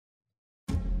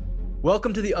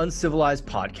Welcome to the Uncivilized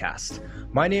Podcast.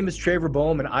 My name is Trevor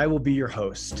Boehm and I will be your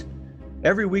host.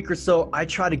 Every week or so, I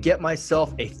try to get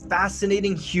myself a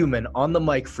fascinating human on the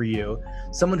mic for you,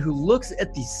 someone who looks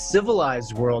at the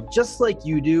civilized world just like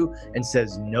you do and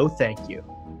says no thank you.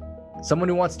 Someone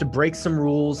who wants to break some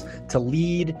rules, to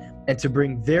lead, and to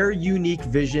bring their unique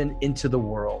vision into the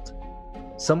world.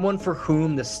 Someone for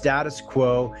whom the status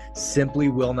quo simply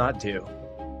will not do.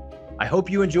 I hope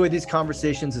you enjoy these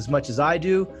conversations as much as I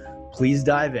do. Please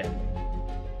dive in.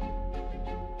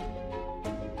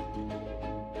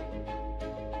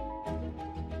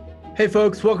 Hey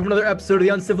folks, welcome to another episode of the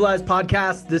Uncivilized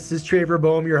Podcast. This is Trevor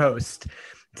Boehm, your host.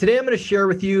 Today I'm going to share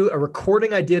with you a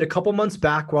recording I did a couple months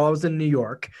back while I was in New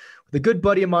York with a good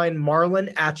buddy of mine,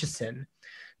 Marlon Aitcheson.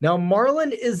 Now,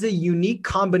 Marlon is a unique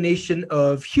combination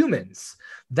of humans.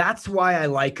 That's why I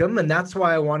like him, and that's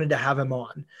why I wanted to have him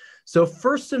on. So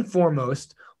first and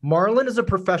foremost, Marlon is a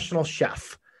professional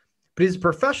chef. But he's a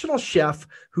professional chef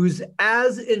who's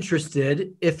as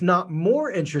interested, if not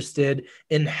more interested,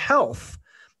 in health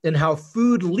and how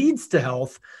food leads to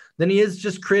health than he is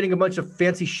just creating a bunch of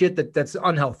fancy shit that's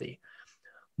unhealthy.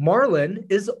 Marlon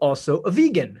is also a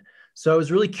vegan. So I was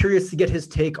really curious to get his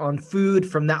take on food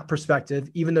from that perspective,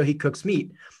 even though he cooks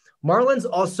meat. Marlon's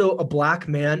also a Black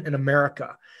man in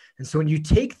America. And so when you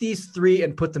take these three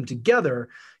and put them together,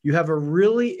 you have a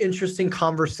really interesting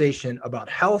conversation about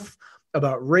health,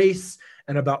 about race,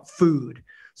 and about food.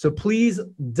 So please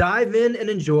dive in and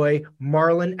enjoy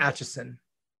Marlon Aitcheson.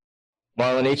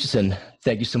 Marlon Aitcheson,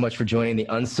 thank you so much for joining the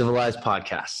Uncivilized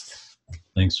Podcast.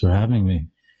 Thanks for having me.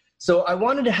 So I've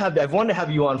wanted to have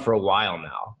you on for a while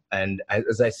now. And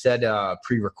as I said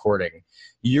pre-recording,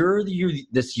 you're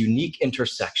this unique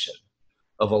intersection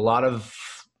of a lot of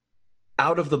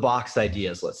out-of-the-box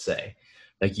ideas, let's say.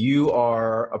 Like you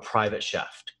are a private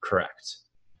chef, correct?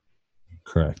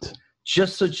 Correct.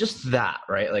 Just that,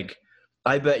 right? Like,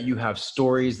 I bet you have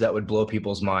stories that would blow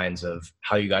people's minds of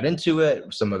how you got into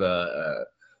it, some of the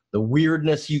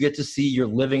weirdness you get to see. You're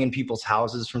living in people's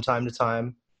houses from time to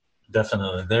time.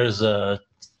 Definitely. There's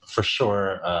for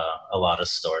sure a lot of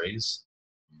stories,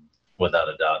 without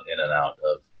a doubt, in and out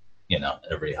of,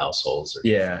 every households or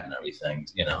and everything,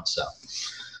 so.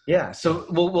 Yeah. So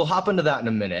we'll hop into that in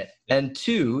a minute. And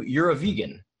two, you're a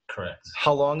vegan. Correct.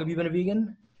 How long have you been a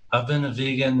vegan? I've been a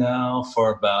vegan now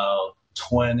for about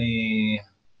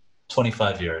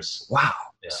 25 years. Wow.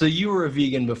 Yeah. So you were a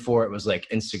vegan before it was like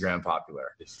Instagram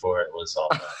popular. Before it was all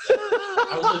that.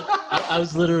 I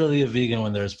was literally a vegan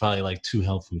when there was probably like 2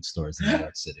 health food stores in New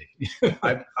York City.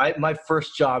 My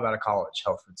first job out of college,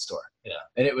 health food store. Yeah.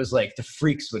 And it was like the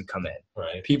freaks would come in.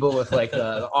 Right. People with like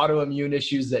the autoimmune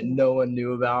issues that no one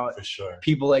knew about. For sure.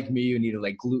 People like me who needed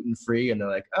like gluten-free, and they're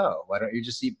like, oh, why don't you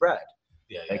just eat bread?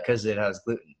 Yeah. Because it has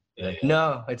gluten. Yeah,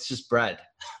 no, it's just bread.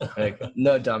 Like,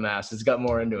 no, dumbass, it's got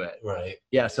more into it. Right.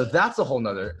 Yeah. So that's a whole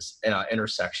nother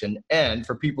intersection. And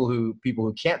for people who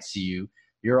can't see you,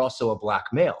 you're also a Black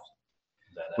male,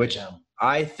 which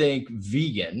I think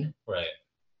vegan. Right.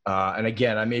 And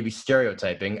again, I may be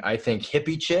stereotyping. I think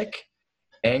hippie chick,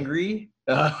 angry,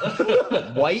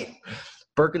 white,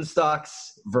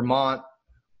 Birkenstocks, Vermont,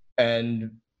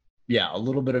 and a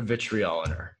little bit of vitriol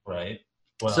in her. Right.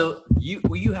 Well, so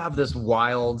you have this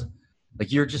wild,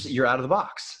 like you're out of the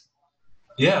box.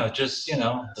 Yeah, just,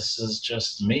 this is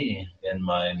just me in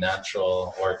my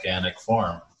natural organic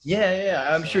form. Yeah.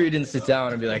 I'm sure you didn't sit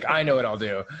down and be like, I know what I'll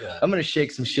do. Yeah. I'm going to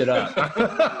shake some shit up.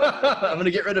 I'm going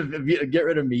to get rid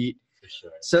of meat. For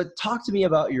sure. So talk to me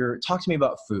about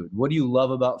food. What do you love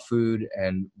about food?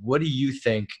 And what do you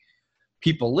think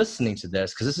people listening to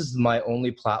this, because this is my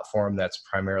only platform that's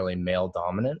primarily male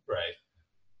dominant. Right.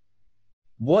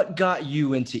 What got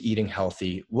you into eating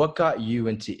healthy? What got you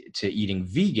into eating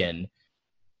vegan?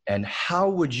 And how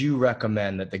would you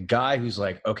recommend that the guy who's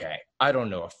like, okay, I don't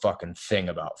know a fucking thing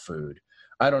about food.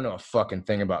 I don't know a fucking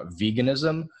thing about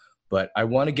veganism, but I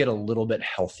want to get a little bit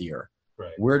healthier.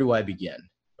 Right. Where do I begin?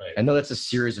 Right. I know that's a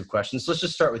series of questions. So let's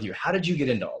just start with you. How did you get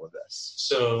into all of this?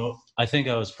 So I think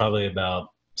I was probably about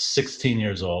 16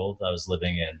 years old. I was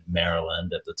living in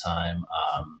Maryland at the time.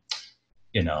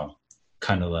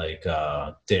 Kind of like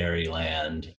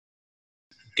Dairyland,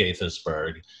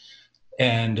 Gaithersburg.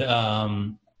 And,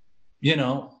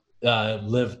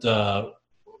 lived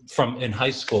in high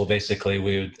school,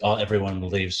 basically, everyone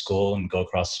would leave school and go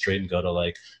across the street and go to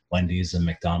like Wendy's and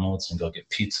McDonald's and go get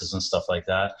pizzas and stuff like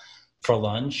that for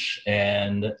lunch.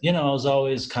 And, I was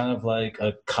always kind of like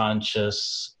a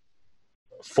conscious,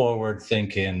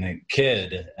 forward-thinking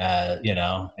kid,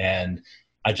 and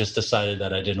I just decided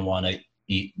that I didn't want to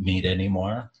eat meat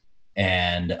anymore.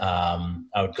 And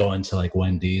I would go into like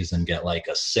Wendy's and get like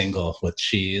a single with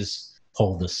cheese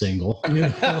hold a single,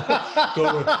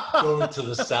 go to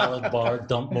the salad bar,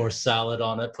 dump more salad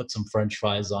on it, put some French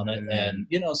fries on it, and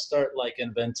start like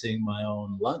inventing my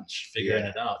own lunch, figuring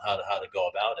it out how to go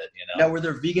about it. Now, were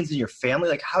there vegans in your family?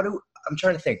 Like, I'm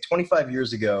trying to think. 25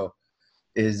 years ago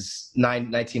is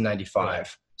 1995. Right.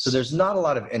 So there's not a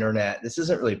lot of internet. This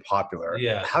isn't really popular.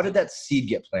 Yeah. How did that seed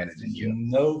get planted in you?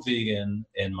 No vegan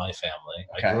in my family.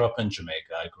 Okay. I grew up in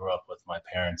Jamaica. I grew up with my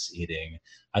parents eating.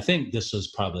 I think this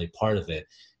was probably part of it.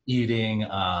 Eating,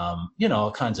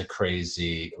 all kinds of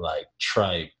crazy like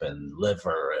tripe and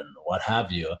liver and what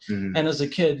have you. Mm-hmm. And as a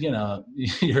kid,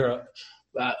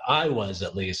 I was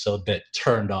at least a bit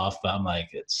turned off. But I'm like,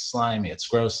 it's slimy, it's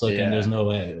gross looking. There's no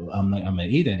way I'm gonna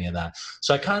eat any of that.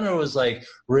 So I kind of was like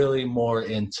really more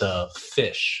into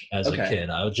fish as a kid.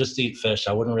 I would just eat fish.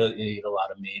 I wouldn't really eat a lot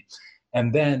of meat.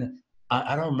 And then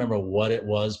I don't remember what it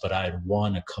was, but I had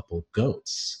won a couple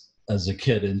goats as a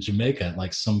kid in Jamaica,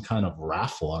 like some kind of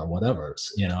raffle or whatever.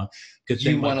 You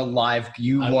won a live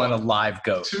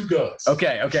goat. 2 goats.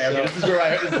 Okay. This is where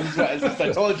I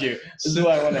told you. This is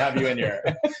why I want to have you in here.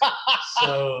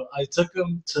 So I took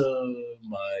them to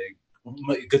my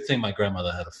good thing my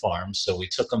grandmother had a farm, so we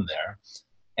took them there.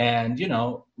 And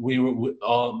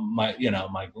my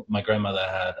grandmother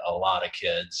had a lot of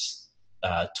kids,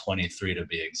 23 to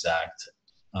be exact.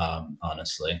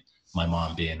 Honestly, my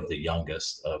mom being the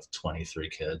youngest of 23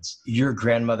 kids. Your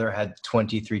grandmother had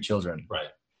 23 children. Right.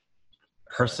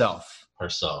 Herself,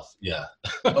 yeah.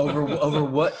 over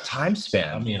what time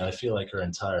span? I mean, I feel like her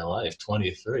entire life,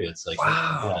 23. It's like,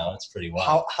 wow. It's pretty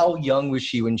wild. How young was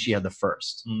she when she had the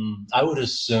first? I would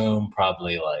assume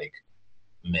probably like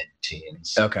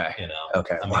mid-teens. Okay.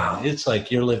 Okay. I mean, it's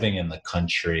like you're living in the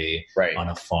country, right, on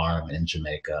a farm in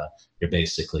Jamaica. You're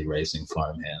basically raising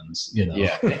farm hands,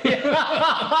 Yeah.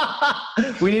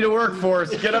 We need a workforce.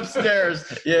 Get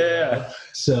upstairs. Yeah.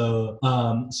 So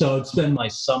I'd spend my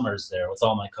summers there with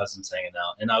all my cousins hanging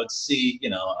out, and I would see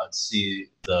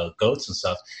the goats and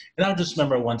stuff. And I just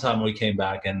remember one time we came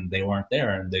back and they weren't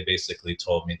there, and they basically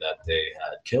told me that they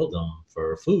had killed them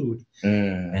for food.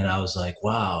 And I was like,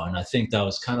 wow. And I think that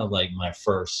was kind of like my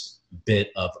first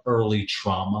bit of early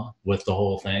trauma with the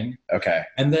whole thing. Okay.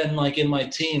 And then like in my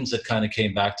teens, it kind of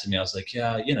came back to me. I was like,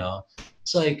 yeah,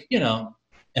 it's like,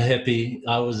 a hippie.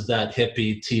 I was that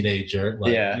hippie teenager,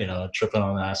 like, tripping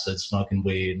on acid, smoking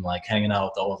weed, and like hanging out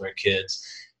with the older kids.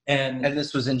 And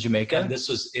this was in Jamaica? And this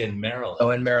was in Maryland.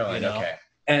 Oh, in Maryland. Okay.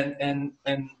 And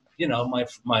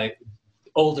my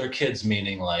older kids,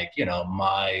 meaning like,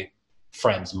 my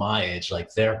friends my age,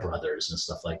 like their brothers and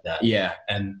stuff like that. Yeah.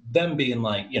 And them being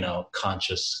like,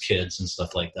 conscious kids and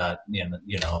stuff like that.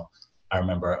 I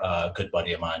remember a good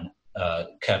buddy of mine,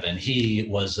 Kevin, he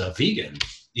was a vegan,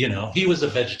 he was a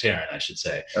vegetarian, I should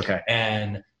say. Okay.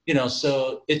 And,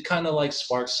 so it kind of like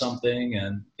sparked something,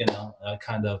 and,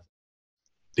 kind of,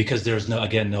 because there's no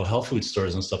health food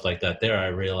stores and stuff like that there, I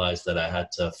realized that I had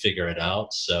to figure it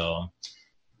out. So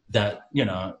that,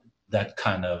 that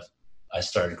kind of, I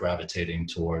started gravitating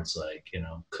towards like,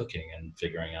 cooking and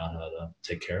figuring out how to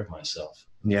take care of myself.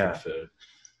 Yeah. Food.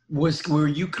 Were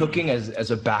you cooking as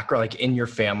a background, like in your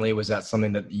family? Was that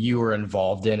something that you were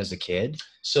involved in as a kid?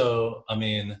 So, I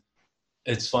mean,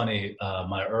 it's funny.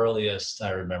 My earliest,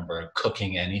 I remember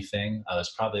cooking anything, I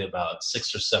was probably about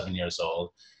 6 or 7 years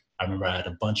old. I remember I had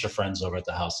a bunch of friends over at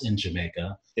the house in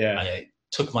Jamaica. Yeah. I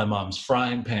took my mom's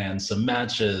frying pan, some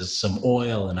matches, some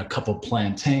oil, and a couple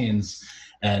plantains,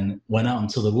 and went out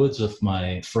into the woods with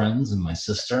my friends and my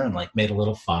sister, and like made a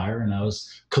little fire, and I was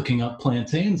cooking up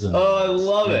plantains. And I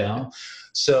love it.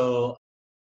 So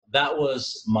that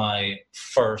was my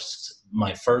first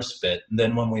bit. And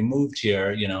then when we moved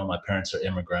here, my parents are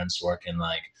immigrants working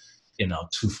like,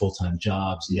 2 full-time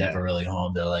jobs, never really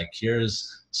home. They're like,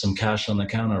 here's some cash on the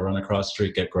counter, run across the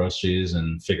street, get groceries,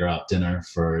 and figure out dinner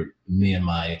for me and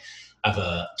I have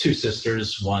 2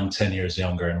 sisters, one 10 years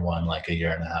younger and one like a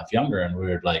year and a half younger. And we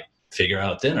would like figure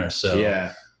out dinner.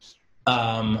 So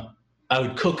I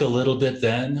would cook a little bit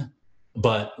then,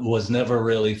 but was never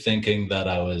really thinking that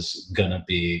I was going to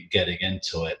be getting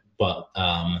into it. But,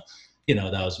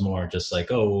 that was more just like,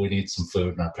 oh, we need some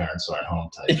food and our parents aren't home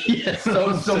type.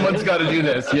 So someone's got to do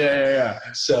this. Yeah.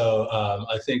 So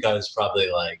I think I was probably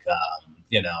like,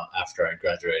 after I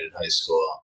graduated high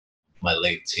school, my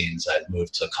late teens, I'd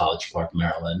moved to College Park,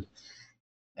 Maryland,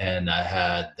 and I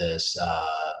had this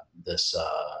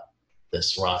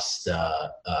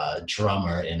Rasta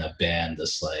drummer in a band,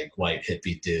 this like white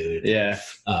hippie dude,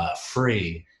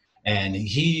 Free, and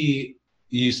he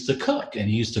used to cook, and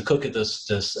he used to cook at this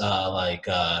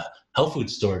health food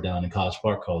store down in College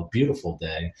Park called Beautiful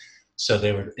Day. So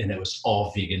and it was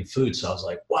all vegan food. So I was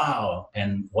like, wow.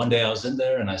 And one day I was in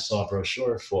there and I saw a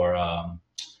brochure for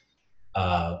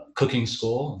cooking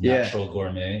school, Natural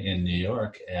Gourmet in New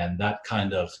York. And that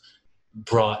kind of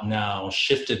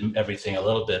shifted everything a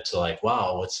little bit to like,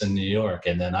 wow, what's in New York?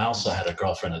 And then I also had a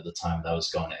girlfriend at the time that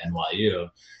was going to NYU.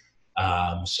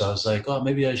 So I was like, oh,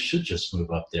 maybe I should just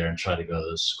move up there and try to go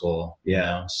to school. You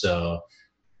know? So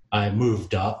I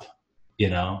moved up,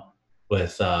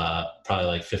 with probably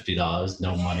like $50,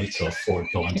 no money to afford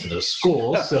going to the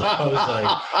school. So I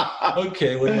was like,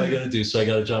 okay, what am I going to do? So I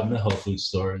got a job in a health food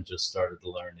store and just started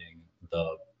learning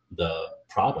the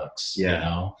products,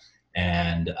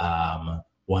 And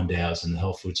one day I was in the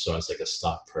health food store. I was like a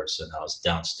stock person. I was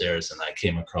downstairs and I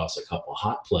came across a couple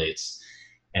hot plates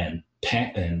and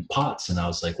pots, and I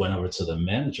was like, went over to the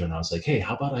manager and I was like, hey,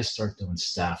 how about I start doing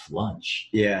staff lunch?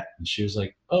 Yeah. And she was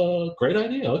like, oh, great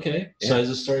idea. Okay. Yeah. So I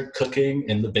just started cooking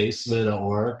in the basement at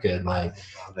work and like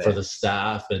for the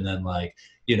staff, and then like,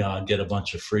 I'd get a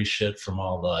bunch of free shit from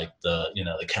all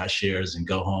the cashiers and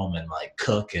go home and like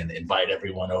cook and invite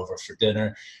everyone over for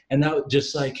dinner. And that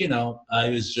just like, I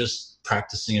was just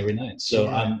practicing every night. So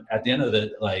I'm at the end of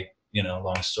it, like,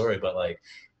 long story, but like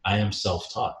I am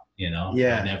self-taught.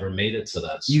 I never made it to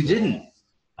that school. You didn't?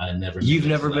 You've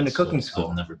never been to cooking school?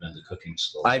 I've never been to cooking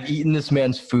school. I've eaten this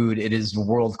man's food. It is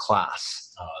world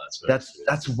class. Oh,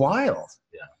 that's wild.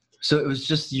 Yeah. So it was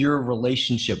just your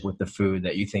relationship with the food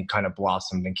that you think kind of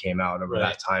blossomed and came out over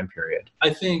that time period. I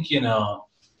think,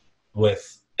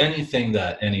 with anything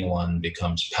that anyone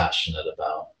becomes passionate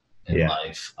about in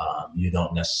life, you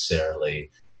don't necessarily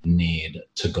need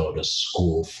to go to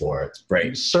school for it.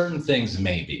 Right. Certain things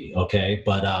maybe, okay,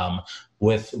 but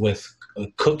with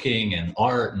cooking and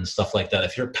art and stuff like that,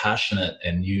 if you're passionate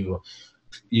and you're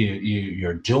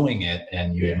doing it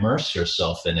and you immerse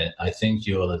yourself in it, I think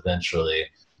you'll eventually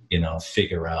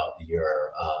figure out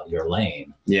your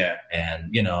lane. Yeah.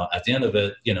 And at the end of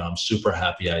it, I'm super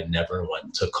happy I never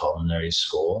went to culinary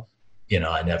school.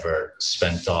 I never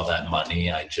spent all that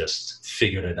money. I just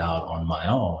figured it out on my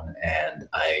own. And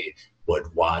I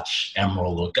would watch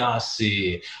Emeril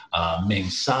Lagasse, Ming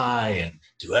Tsai, and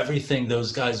do everything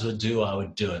those guys would do. I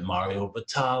would do it. Mario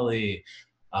Batali,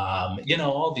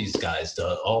 all these guys,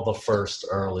 all the first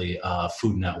early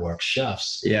Food Network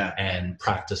chefs, and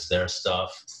practice their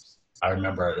stuff. I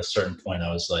remember at a certain point,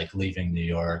 I was like leaving New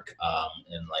York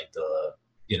in like the,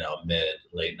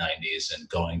 late 90s and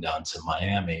going down to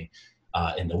Miami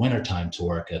in the wintertime to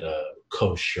work at a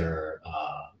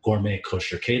gourmet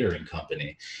kosher catering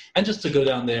company. And just to go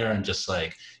down there and just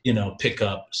like, pick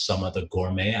up some of the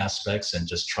gourmet aspects and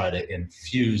just try to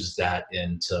infuse that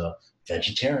into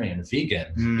vegetarian,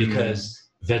 vegan, because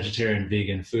vegetarian,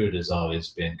 vegan food has always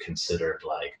been considered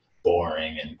like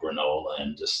boring and granola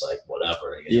and just like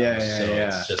whatever.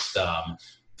 It's just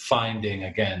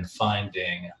finding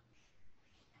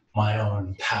my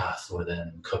own path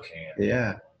within cooking.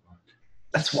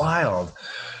 That's wild.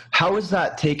 How was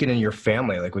that taken in your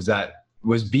family? Like,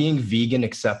 was being vegan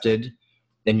accepted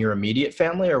in your immediate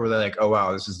family, or were they like, oh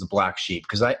wow, this is the black sheep?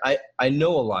 Because I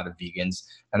know a lot of vegans,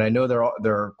 and I know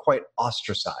they're quite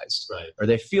ostracized, right? Or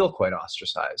they feel quite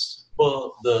ostracized.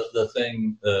 Well, the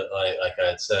thing that like I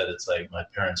had said, it's like my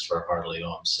parents were hardly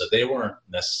home, so they weren't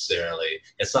necessarily.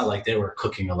 It's not like they were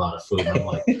cooking a lot of food. And I'm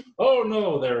like, oh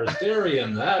no, there's dairy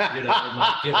in that. I'm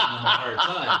not giving them a hard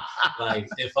time. Like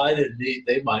if I didn't eat,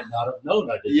 they might not have known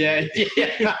I didn't eat.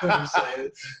 You know what I'm saying?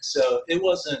 So it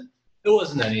wasn't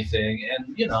anything,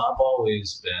 and I've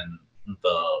always been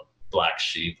the black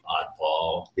sheep,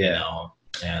 oddball,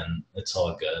 and it's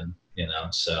all good,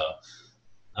 So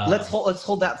let's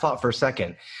hold that thought for a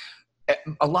second.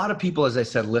 A lot of people, as I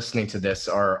said, listening to this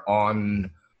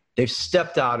they've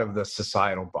stepped out of the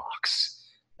societal box,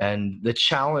 and the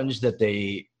challenge that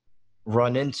they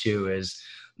run into is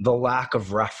the lack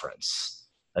of reference.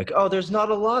 Like, oh, there's not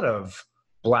a lot of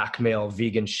black male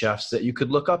vegan chefs that you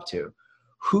could look up to.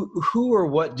 Who or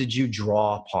what did you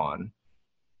draw upon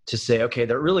to say, okay,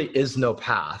 there really is no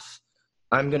path.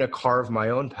 I'm going to carve my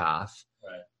own path,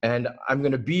 right, and I'm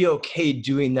going to be okay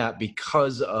doing that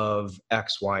because of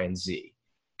X, Y, and Z.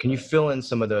 Can you fill in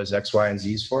some of those X, Y, and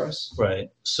Zs for us?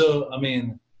 Right. So,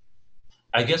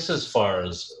 I guess as far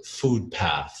as food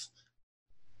path,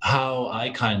 how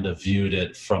I kind of viewed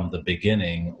it from the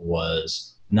beginning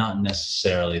was not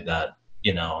necessarily that,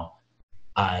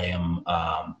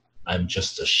 I'm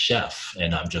just a chef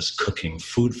and I'm just cooking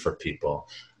food for people.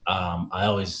 I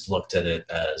always looked at it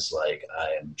as like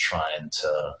I am trying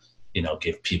to,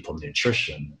 give people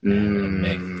nutrition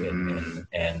and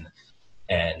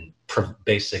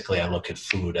basically I look at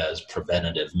food as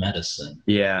preventative medicine.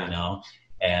 Yeah.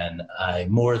 And I,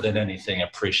 more than anything,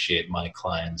 appreciate my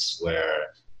clients where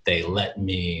they let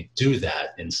me do that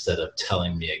instead of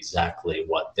telling me exactly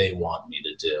what they want me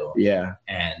to do. Yeah.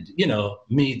 And,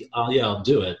 I'll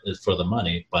do it for the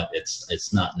money, but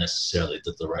it's not necessarily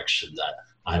the direction that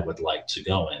I would like to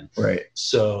go in. Right.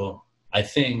 So I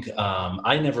think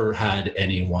I never had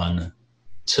anyone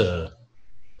to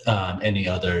any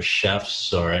other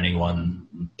chefs or anyone,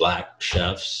 black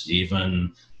chefs,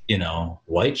 even,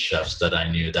 white chefs that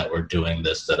I knew that were doing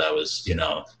this, that I was,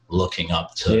 looking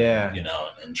up to,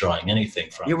 and drawing anything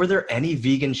from. Yeah. Were there any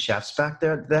vegan chefs back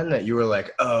there then that you were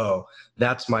like, oh,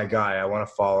 that's my guy, I want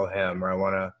to follow him, or I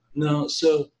want to? No.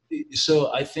 So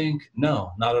I think,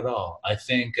 no, not at all. I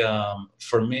think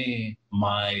for me,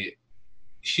 my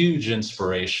huge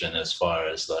inspiration as far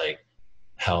as like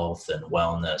health and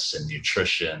wellness and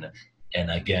nutrition.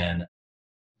 And again,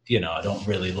 I don't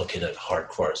really look at it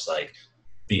hardcore as like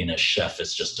being a chef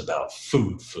is just about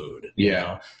food, you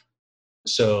know?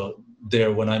 So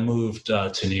when I moved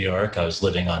to New York, I was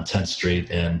living on 10th Street,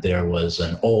 and there was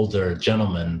an older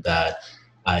gentleman that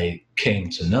I came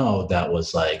to know that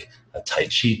was like a Tai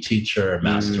Chi teacher, a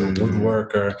master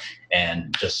woodworker,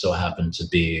 and just so happened to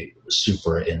be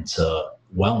super into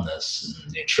wellness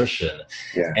and nutrition.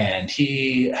 Yeah. And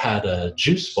he had a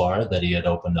juice bar that he had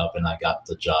opened up, and I got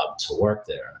the job to work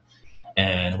there.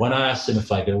 And when I asked him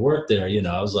if I could work there,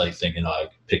 I was like thinking, I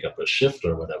could pick up a shift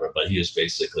or whatever, but he was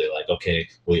basically like, okay,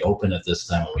 we open at this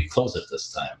time and we close at this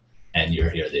time, and you're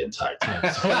here the entire time.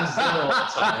 So I was there all the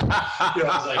time. I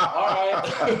was like, all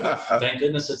right. Thank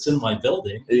goodness it's in my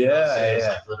building. Yeah. It's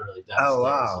like literally downstairs. Oh,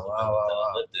 wow. That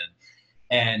I lived in.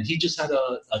 And he just had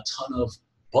a ton of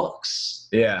books.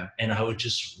 Yeah. And I would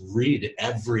just read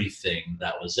everything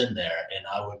that was in there, and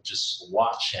I would just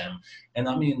watch him. And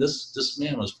I mean, this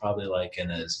man was probably like in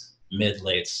his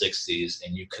late 60s,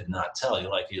 and you could not tell.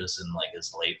 He was in like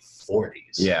his late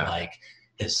 40s. Yeah. Like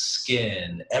his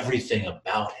skin, everything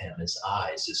about him, his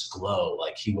eyes, his glow,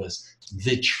 like he was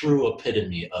the true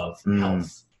epitome of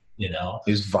health,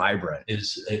 He was vibrant. It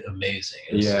was amazing.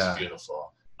 It was just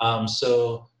beautiful. That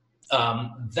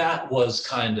was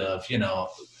kind of,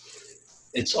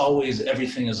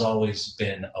 everything has always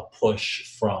been a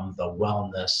push from the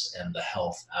wellness and the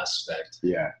health aspect.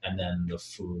 Yeah. And then the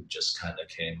food just kind of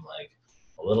came like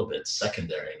a little bit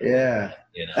secondary. Yeah.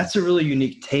 That's a really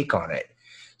unique take on it.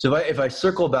 So if I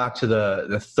circle back to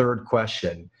the third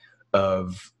question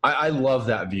of, I love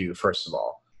that view, first of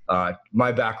all.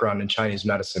 My background in Chinese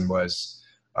medicine was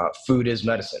food is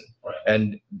medicine. Right.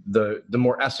 And the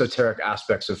more esoteric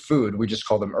aspects of food, we just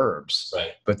call them herbs.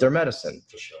 Right. But they're medicine.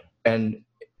 For sure. And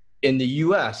in the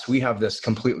US, we have this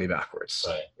completely backwards.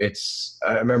 Right.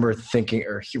 I remember thinking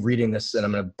or reading this, and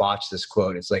I'm going to botch this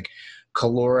quote. It's like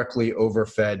calorically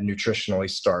overfed, nutritionally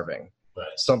starving. Right.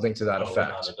 Something to that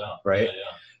effect. Without a doubt. Right.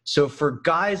 Yeah. So for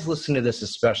guys listening to this,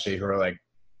 especially who are like,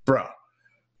 bro,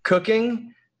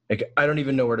 cooking, like, I don't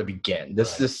even know where to begin.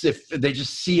 This, if they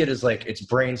just see it as like, it's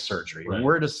brain surgery. Right.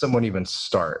 Where does someone even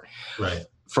start? Right.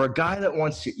 For a guy that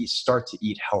wants to start to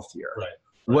eat healthier, Right.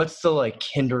 What's the like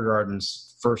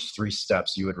kindergarten's first 3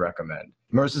 steps you would recommend?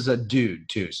 Remember, this is a dude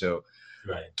too, so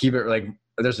keep it like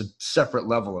there's a separate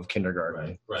level of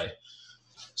kindergarten. Right.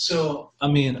 So, I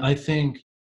mean, I think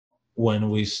when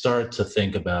we start to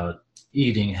think about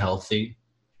eating healthy,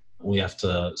 we have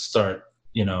to start,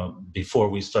 before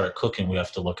we start cooking, we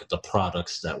have to look at the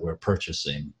products that we're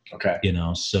purchasing. Okay.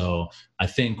 So I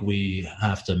think we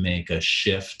have to make a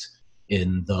shift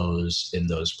in those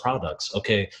products.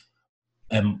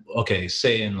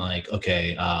 Saying like,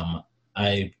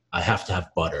 I have to have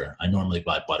butter. I normally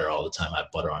buy butter all the time. I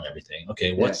have butter on everything.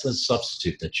 Okay, what's a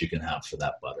substitute that you can have for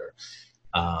that butter?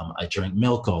 I drink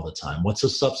milk all the time. What's a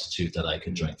substitute that I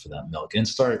can drink for that milk? And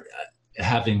start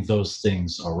having those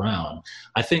things around.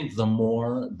 I think the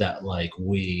more that like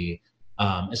we,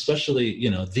 especially,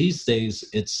 these days,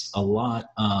 it's a lot,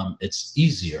 it's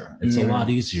easier. It's a lot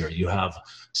easier. You have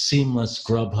seamless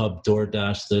Grubhub,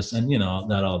 DoorDash, this, and,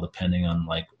 that all depending on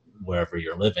like wherever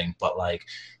you're living, but like,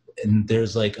 and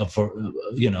there's like a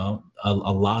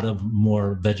lot of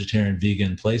more vegetarian,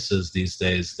 vegan places these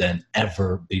days than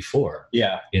ever before.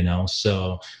 Yeah.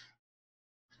 So,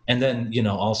 and then,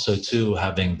 also too,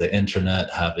 having the internet,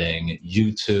 having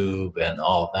YouTube and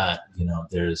all that,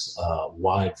 there's a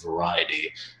wide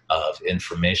variety of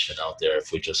information out there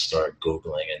if we just start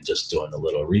Googling and just doing a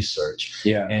little research.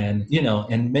 Yeah. And,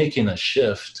 and making a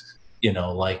shift,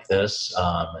 like this,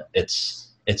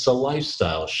 it's a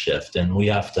lifestyle shift, and we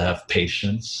have to have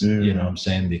patience, you know what I'm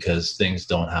saying? Because things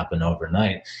don't happen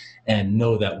overnight, and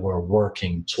know that we're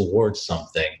working towards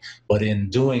something. But in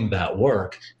doing that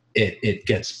work, it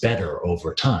gets better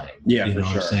over time. Yeah, you know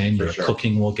what I'm saying? Your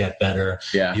cooking will get better.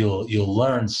 Yeah. You'll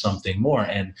learn something more.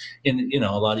 And you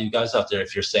know, a lot of you guys out there,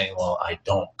 if you're saying, well, I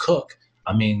don't cook,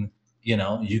 I mean, you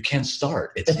know, you can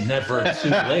start. It's never too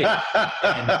late.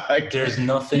 And there's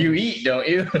nothing. You eat, don't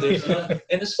you?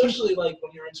 And especially like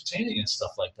when you're entertaining and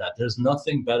stuff like that, there's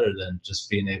nothing better than just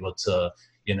being able to,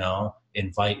 you know,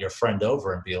 invite your friend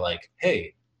over and be like,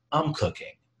 hey, I'm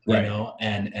cooking. You know,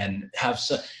 and have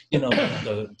you know,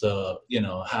 you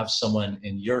know, have someone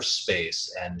in your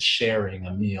space and sharing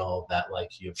a meal that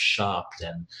like you've shopped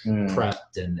and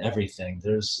prepped and everything.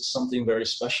 There's something very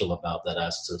special about that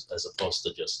as opposed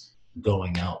to just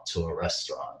going out to a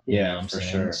restaurant. You know what I'm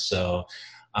saying? Sure. So,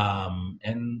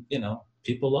 and you know,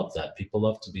 people love that. People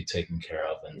love to be taken care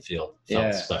of and felt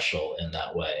special in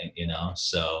that way. You know,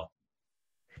 so.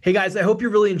 Hey guys, I hope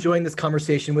you're really enjoying this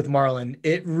conversation with Marlon.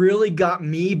 It really got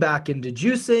me back into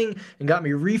juicing and got me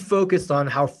refocused on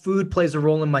how food plays a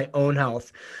role in my own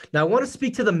health. Now, I want to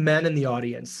speak to the men in the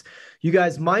audience. You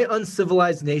guys, my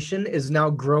uncivilized nation is now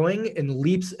growing in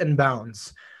leaps and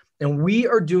bounds. And we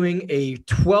are doing a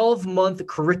 12-month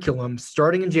curriculum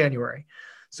starting in January.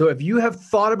 So if you have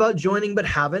thought about joining but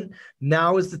haven't,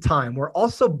 now is the time. We're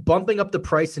also bumping up the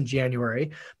price in January,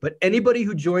 but anybody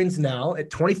who joins now at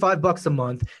 $25 a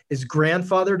month is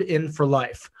grandfathered in for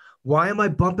life. Why am I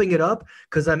bumping it up?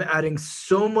 Because I'm adding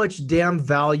so much damn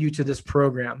value to this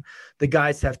program. The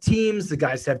guys have teams, the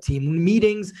guys have team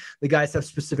meetings, the guys have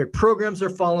specific programs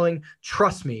they're following.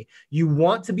 Trust me, you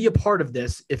want to be a part of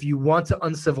this if you want to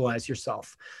uncivilize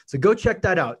yourself. So go check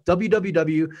that out,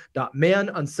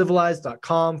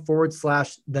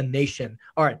 www.manuncivilized.com/the nation.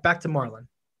 All right, back to Marlon.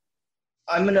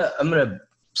 I'm gonna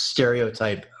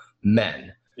stereotype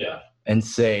men and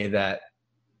say that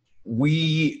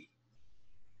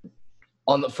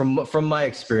from my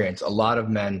experience, a lot of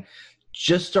men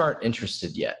just aren't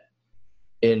interested yet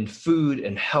in food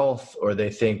and health, or they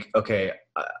think, okay,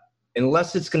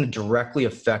 unless it's going to directly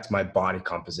affect my body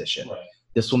composition,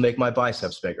 this will make my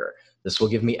biceps bigger. This will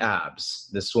give me abs.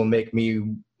 This will make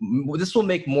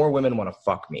more women want to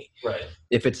fuck me. Right.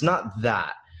 If it's not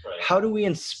that, how do we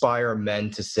inspire men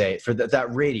to say, for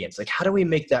that radiance, like how do we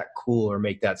make that cool or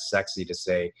make that sexy to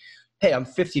say, hey, I'm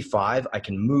 55, I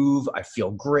can move, I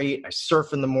feel great, I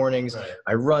surf in the mornings,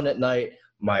 I run at night,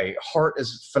 my heart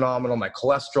is phenomenal, my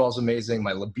cholesterol is amazing,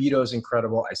 my libido is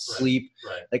incredible, I sleep.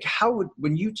 Like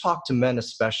when you talk to men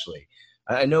especially,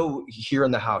 I know here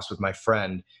in the house with my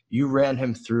friend, you ran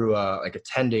him through like a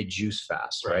 10-day juice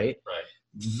fast, right?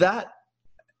 That,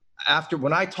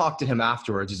 when I talked to him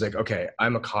afterwards, he's like, okay,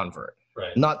 I'm a convert.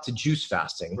 Not to juice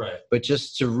fasting, but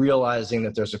just to realizing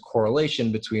that there's a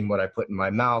correlation between what I put in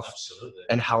my mouth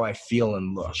and how I feel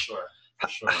and look. For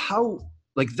sure. How,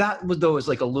 like that was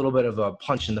like a little bit of a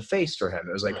punch in the face for him.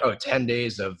 It was like, 10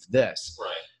 days of this.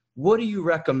 What do you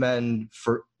recommend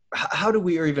how do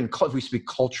we, or even if we speak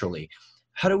culturally,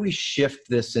 how do we shift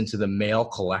this into the male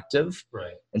collective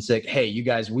and say, hey, you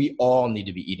guys, we all need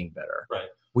to be eating better.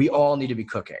 We all need to be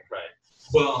cooking.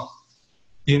 Well,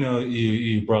 you know,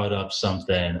 you brought up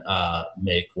something,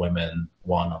 make women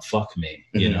want to fuck me,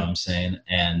 you know what I'm saying?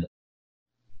 And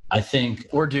I think...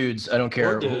 Or dudes, I don't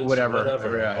care, whatever.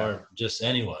 Or just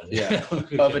anyone.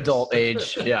 Of adult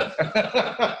age,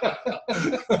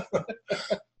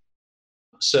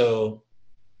 So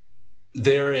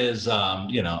there is,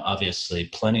 you know, obviously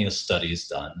plenty of studies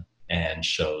done and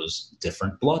shows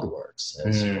different blood works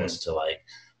as opposed to like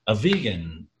a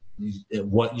vegan,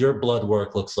 what your blood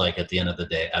work looks like at the end of the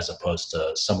day, as opposed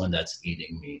to someone that's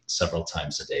eating meat several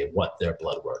times a day, what their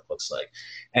blood work looks like.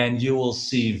 And you will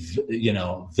see, you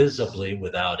know, visibly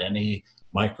without any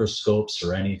microscopes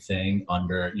or anything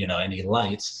under, you know, any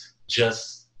lights,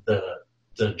 just the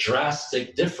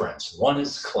drastic difference. One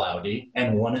is cloudy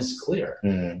and one is clear.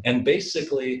 And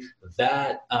basically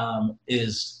that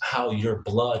is how your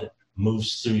blood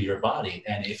moves through your body.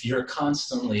 And if you're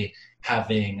constantly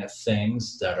having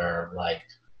things that are like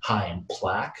high in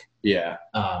plaque,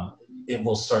 it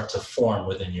will start to form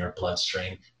within your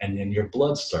bloodstream, and then your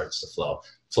blood starts to flow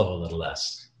a little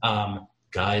less.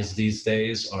 Guys these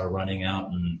days are running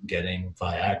out and getting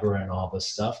Viagra and all this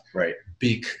stuff,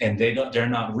 and they're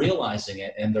not realizing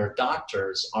it, and their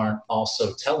doctors aren't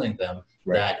also telling them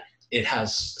that it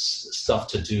has stuff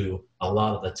to do a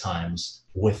lot of the times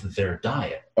with their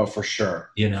diet. Oh, for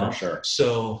sure. You know, for sure.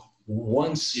 So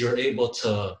once you're able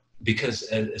to, because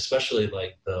especially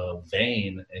like the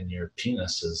vein in your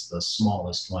penis is the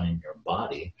smallest one in your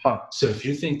body. So if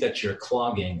you think that you're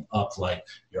clogging up like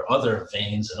your other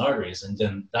veins and arteries, and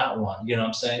then that one, you know what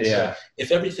I'm saying? So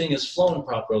if everything is flowing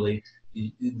properly,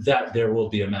 that there will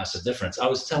be a massive difference. I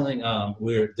was telling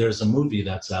there's a movie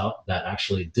that's out that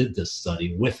actually did this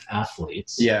study with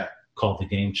athletes. Yeah. Called The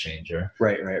Game Changer.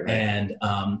 Right. And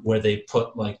where they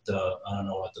put like I don't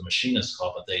know what the machine is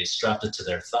called, but they strapped it to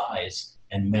their thighs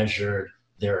and measured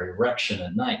their erection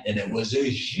at night. And it was a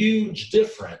huge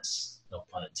difference, no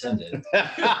pun intended,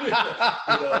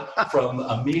 from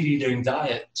a meat-eating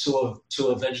diet to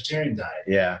a vegetarian diet.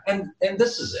 Yeah. And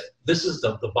this is it. This is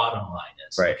the bottom line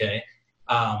is, right. Okay?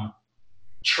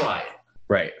 Try it.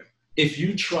 Right. If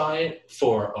you try it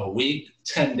for a week,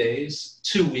 10 days,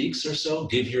 2 weeks or so,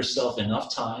 give yourself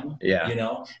enough time,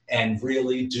 and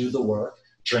really do the work,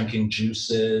 drinking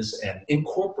juices and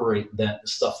incorporate that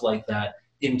stuff like that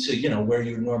into, where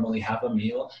you normally have a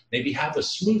meal. Maybe have a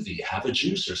smoothie, have a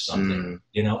juice or something,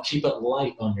 keep it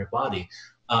light on your body.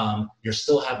 You're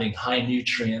still having high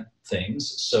nutrient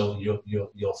things, so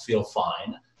you'll feel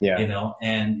fine,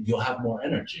 and you'll have more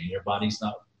energy. Your body's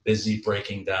not busy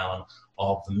breaking down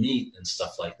all the meat and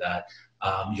stuff like that.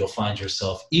 You'll find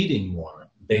yourself eating more.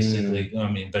 Basically,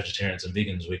 vegetarians and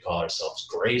vegans, we call ourselves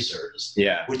grazers,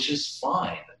 which is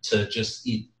fine to just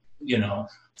eat,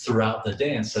 throughout the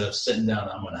day instead of sitting down.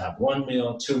 I'm going to have 1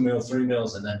 meal, 2 meals, 3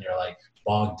 meals, and then you're like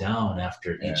bogged down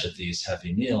after each of these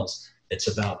heavy meals. It's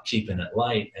about keeping it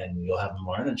light, and you'll have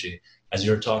more energy. As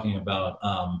you're talking about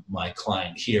my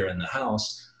client here in the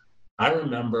house, I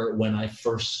remember when I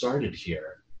first started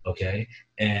here, okay,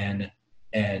 and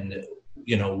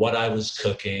what I was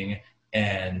cooking,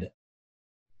 and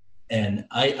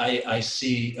I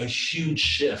see a huge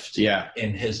shift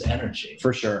in his energy.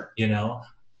 For sure.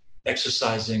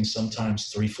 Exercising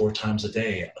sometimes 3-4 times a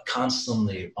day,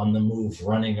 constantly on the move,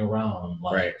 running around,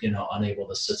 unable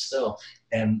to sit still.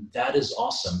 And that is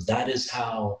awesome. That is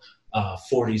how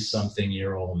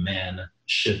 40-something-year-old man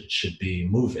should be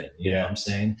moving. You know what I'm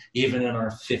saying? Even in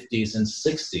our 50s and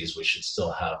 60s, we should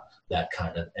still have that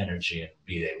kind of energy and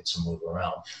be able to move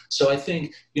around. So I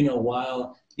think,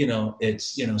 while,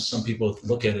 it's, some people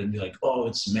look at it and be like, oh,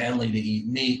 it's manly to eat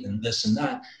meat and this and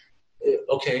that.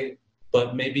 Okay,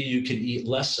 but maybe you could eat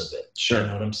less of it. Sure. You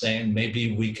know what I'm saying?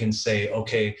 Maybe we can say,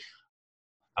 okay,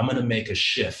 I'm going to make a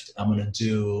shift. I'm going to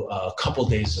do a couple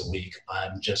days a week.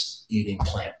 I'm just eating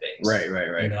plant-based. Right.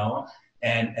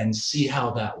 And see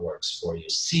how that works for you.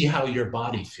 See how your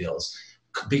body feels.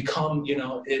 Become,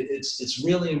 it's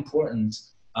really important,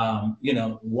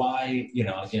 why,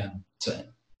 again, to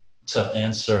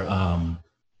answer,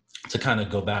 to kind of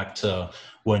go back to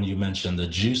when you mentioned the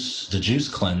juice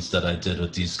cleanse that I did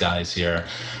with these guys here,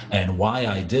 and why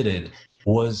I did it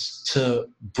was to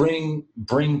bring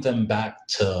them back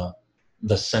to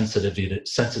the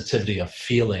sensitivity of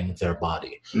feeling their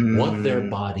body, what their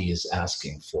body is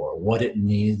asking for, what it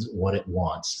needs, what it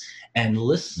wants, and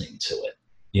listening to it.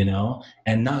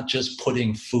 And not just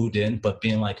putting food in, but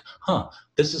being like,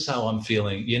 this is how I'm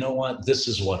feeling. You know what? This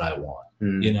is what I want.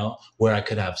 Where I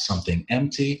could have something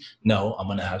empty. No, I'm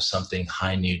going to have something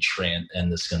high nutrient,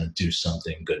 and it's going to do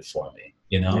something good for me.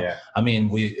 I mean,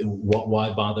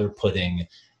 why bother putting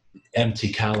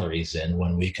empty calories in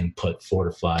when we can put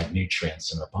fortified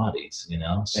nutrients in our bodies,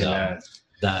 So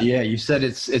you said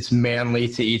it's manly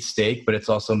to eat steak, but it's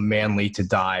also manly to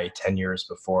die 10 years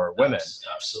before women.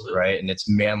 Absolutely. Right. And it's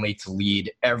manly to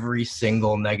lead every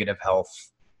single negative health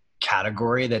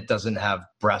category that doesn't have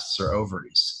breasts or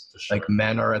ovaries. For sure. Like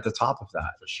men are at the top of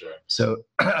that. For sure. So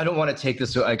I don't want to take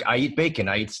this, like I eat bacon,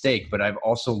 I eat steak, but I've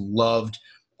also loved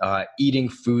eating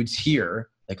foods here.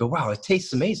 Like, oh, wow, it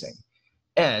tastes amazing.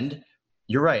 And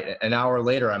you're right. An hour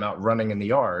later, I'm out running in the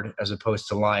yard as opposed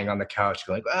to lying on the couch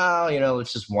going, well,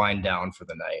 let's just wind down for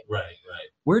the night. Right.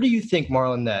 Where do you think,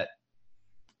 Marlon, that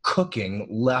cooking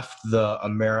left the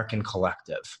American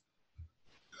collective?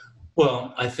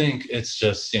 Well, I think it's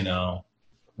just,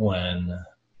 when,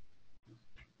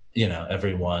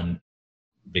 everyone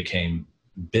became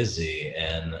busy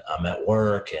and I'm at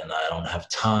work and I don't have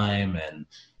time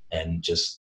and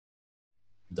just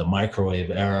the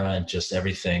microwave era and just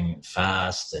everything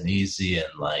fast and easy and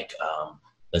like,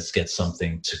 let's get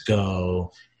something to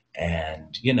go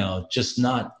and, just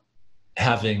not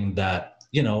having that,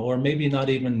 or maybe not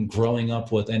even growing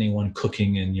up with anyone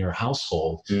cooking in your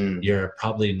household, you're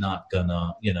probably not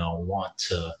gonna, want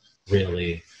to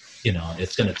really,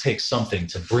 it's gonna take something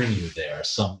to bring you there,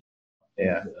 to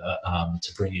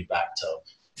bring you back to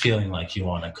feeling like you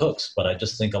want to cook. But I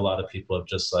just think a lot of people have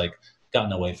just like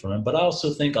gotten away from it. But I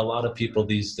also think a lot of people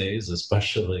these days,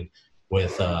 especially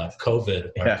with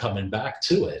COVID, are coming back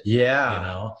to it.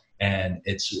 And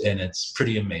it's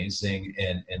pretty amazing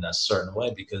in a certain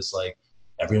way because like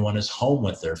everyone is home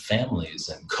with their families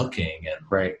and cooking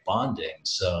and bonding.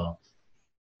 So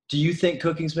Do you think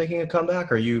cooking's making a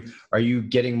comeback? Are you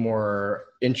getting more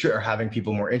interest, or having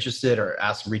people more interested, or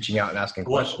reaching out and asking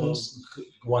questions?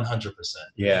 100%.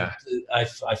 Yeah. I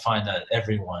find that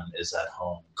everyone is at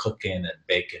home cooking and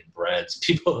baking breads.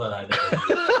 People that I never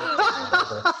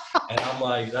knew. And I'm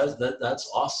like,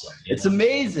 that's awesome. It's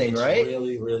amazing, it's right?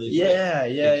 Really, really Yeah.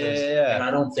 And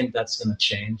I don't think that's going to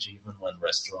change even when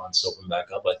restaurants open back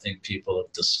up. I think people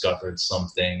have discovered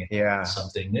something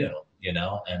new,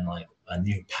 and like a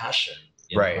new passion.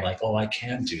 Right. Like, oh, I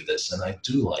can do this, and I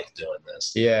do like doing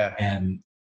this. Yeah. And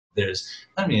there's,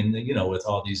 with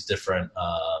all these different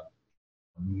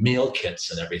meal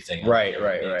kits and everything, right.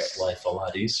 Makes life a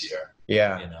lot easier.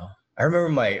 Yeah. I remember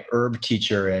my herb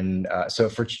teacher, and so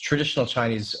for traditional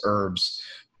Chinese herbs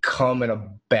come in a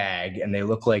bag, and they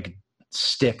look like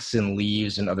sticks and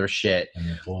leaves and other shit. And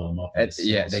they boil them up.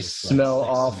 They smell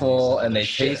awful and they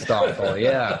taste awful.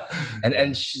 Yeah. And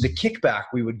the kickback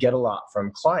we would get a lot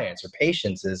from clients or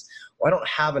patients is, well, I don't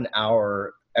have an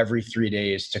hour every 3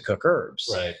 days to cook herbs.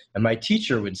 Right. And my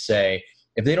teacher would say,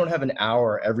 if they don't have an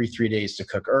hour every 3 days to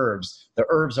cook herbs, the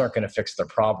herbs aren't going to fix their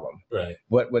problem. Right.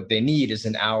 What they need is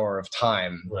an hour of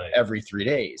time every 3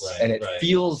 days. Right. And it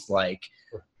feels like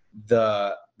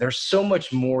there's so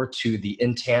much more to the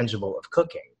intangible of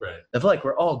cooking. Right. I feel like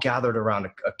we're all gathered around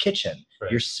a kitchen. Right.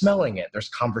 You're smelling it. There's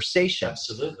conversation.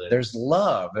 Absolutely. There's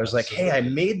love. There's Absolutely. like, hey, I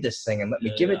made this thing and let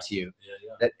me give it to you.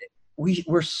 That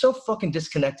we're so fucking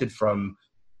disconnected from,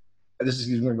 this is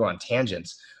going to go on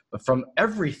tangents, but from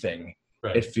everything.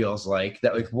 Right. It feels like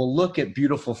that, like, we'll look at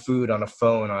beautiful food on a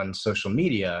phone on social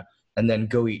media and then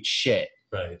go eat shit.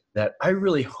 Right. That I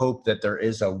really hope that there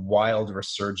is a wild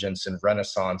resurgence and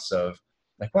renaissance of,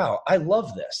 like, wow, I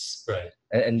love this. Right.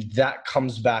 And that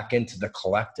comes back into the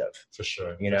collective. For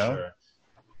sure. Sure.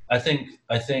 I think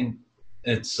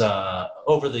it's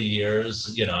over the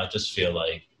years, I just feel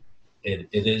like it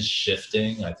is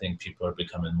shifting. I think people are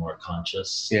becoming more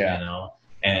conscious,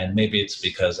 and maybe it's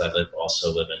because I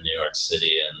also live in New York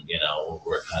City, and,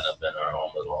 we're kind of in our own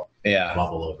little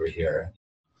bubble over here.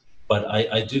 But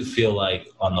I do feel like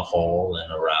on the whole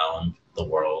and around the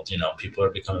world, people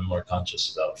are becoming more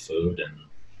conscious about food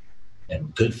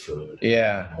and good food.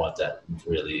 Yeah. And what that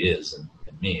really is and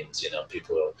means.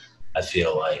 People, I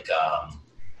feel like,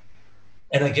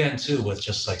 and again, too, with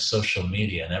just like social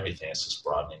media and everything, it's just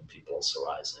broadening people's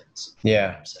horizons. Yeah. You know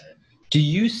what I'm saying? Do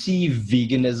you see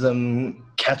veganism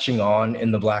catching on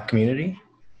in the Black community?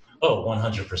 Oh,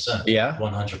 100%. Yeah.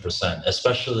 100%.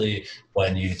 Especially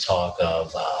when you talk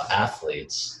of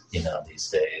athletes, these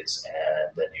days,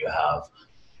 and then you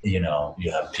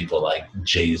have people like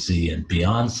Jay-Z and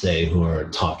Beyonce who are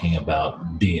talking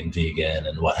about being vegan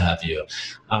and what have you.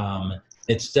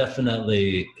 It's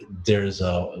definitely, there's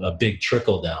a big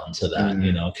trickle down to that.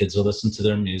 Mm-hmm. Kids will listen to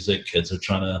their music. Kids are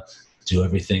trying to do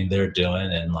everything they're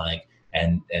doing,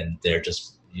 and they're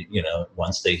just,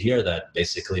 once they hear that,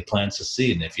 basically plants a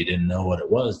seed. And if you didn't know what it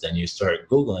was, then you start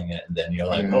Googling it, and then you're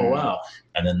like, oh, wow.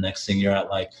 And then next thing you're at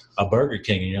like a Burger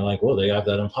King, and you're like, well, they have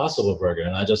that Impossible Burger,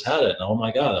 and I just had it, and oh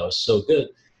my God, that was so good.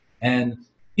 And,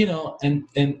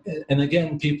 and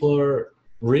again, people are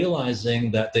realizing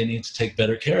that they need to take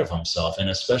better care of themselves, and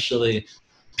especially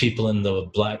people in the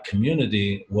Black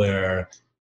community, where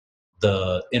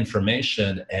the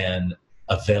information and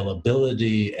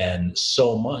availability and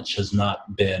so much has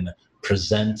not been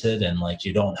presented, and like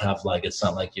you don't have, like, it's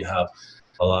not like you have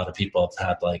a lot of people have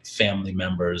had like family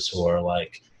members who are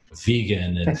like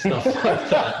vegan and stuff like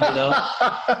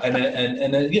that, and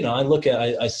then I look at,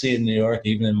 I see in New York,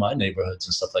 even in my neighborhoods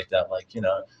and stuff like that, like,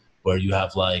 where you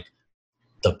have like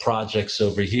the projects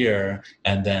over here,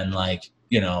 and then like,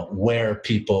 where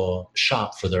people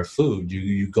shop for their food,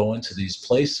 you go into these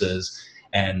places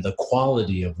and the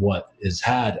quality of what is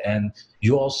had, and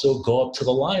you also go up to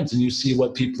the lines and you see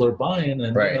what people are buying,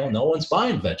 and no one's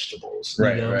buying vegetables.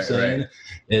 You know what I'm saying? Right.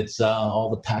 It's all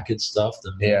the packaged stuff,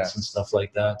 the meats and stuff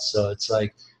like that. So it's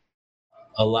like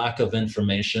a lack of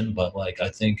information, but like I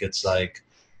think it's like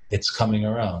it's coming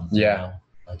around. Yeah.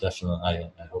 I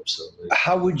hope so.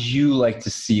 How would you like to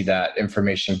see that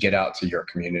information get out to your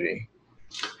community?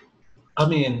 I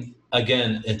mean,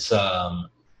 again, it's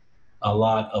a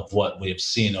lot of what we've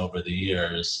seen over the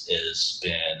years has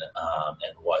been,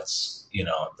 and what's,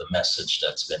 the message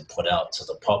that's been put out to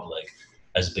the public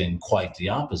has been quite the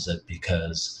opposite,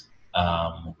 because,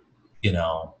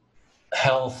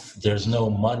 health, there's no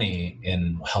money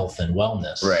in health and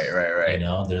wellness. Right.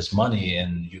 There's money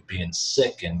in you being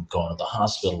sick and going to the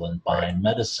hospital and buying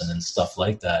medicine and stuff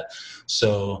like that.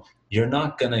 So you're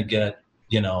not going to get,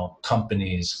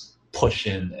 companies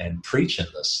pushing and preaching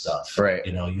this stuff. Right.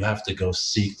 You have to go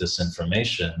seek this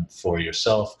information for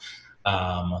yourself.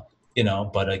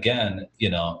 But again,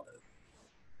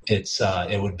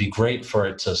 it would be great for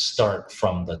it to start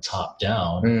from the top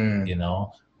down,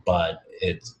 but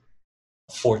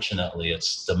fortunately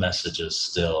the message is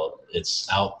still, it's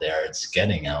out there, it's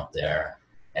getting out there,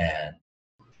 and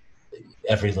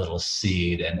every little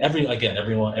seed, and every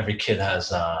kid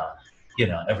has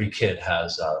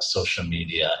social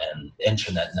media and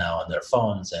internet now on their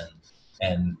phones,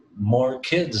 and more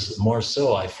kids, more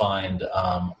so I find,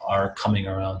 are coming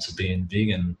around to being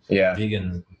vegan.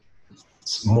 Vegan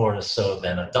more so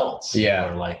than adults who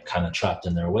are like kind of trapped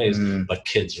in their ways, but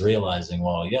kids realizing,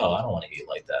 well, I don't want to eat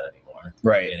like that anymore.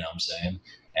 Right. You know what I'm saying?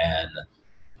 And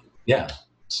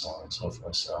so on and so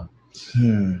forth. So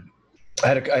I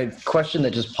had a question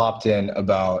that just popped in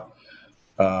about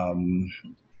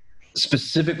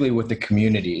specifically with the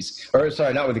communities, or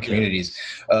sorry, not with the communities,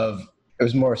 it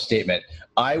was more a statement.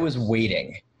 I was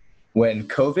waiting when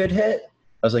COVID hit.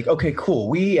 I was like, okay, cool.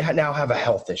 We now have a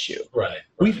health issue. Right.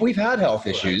 We've had health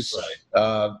issues.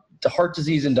 Right. The heart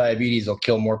disease and diabetes will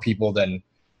kill more people than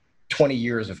 20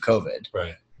 years of COVID.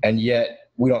 Right. And yet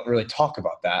we don't really talk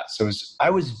about that. So I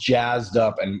was jazzed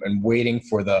up and waiting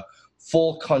for the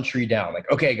full country down.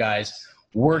 Like, okay, guys,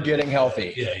 we're getting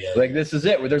healthy. Like, this is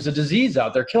it. There's a disease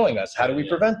out there killing us. How do we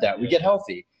prevent that? We get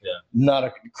healthy. Yeah.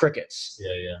 Not crickets.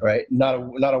 Right. Not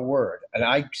a word. And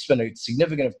I spent a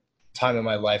significant time in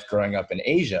my life growing up in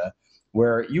Asia,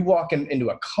 where you walk into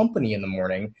a company in the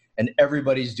morning and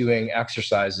everybody's doing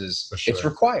exercises. For sure. It's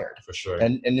required. For sure.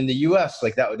 And in the US,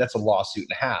 like that's a lawsuit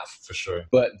and a half. For sure.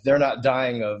 But they're not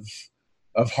dying of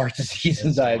heart disease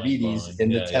and diabetes in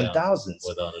the 10,000s.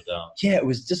 Without a doubt. Yeah, it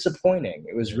was disappointing.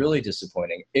 It was really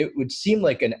disappointing. It would seem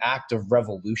like an act of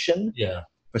revolution. Yeah.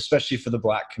 Especially for the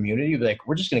Black community, like,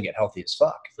 we're just going to get healthy as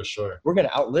fuck. For sure. We're going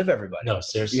to outlive everybody. No,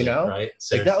 seriously. Right?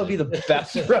 Seriously. Like, that would be the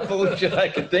best revolution I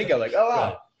could think of. Like, oh, wow.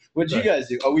 Right. What did you guys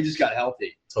do? Oh, we just got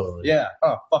healthy. Totally. Yeah.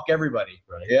 Oh, fuck everybody.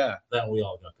 Right. Yeah. Then we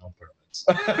all got gum permits.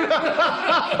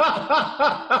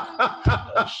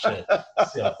 Oh, shit.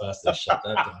 See how fast they shut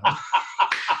that down.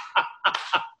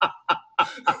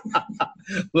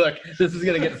 Look, this is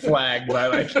going to get flagged by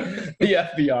like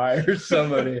the FBI or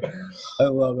somebody. I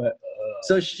love it.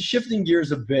 So shifting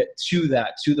gears a bit to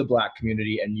the Black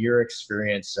community and your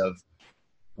experience of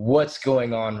what's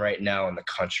going on right now in the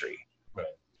country. Right.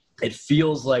 It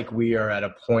feels like we are at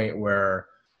a point where,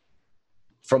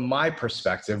 from my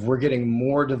perspective, we're getting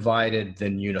more divided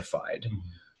than unified. Mm-hmm.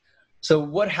 So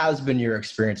what has been your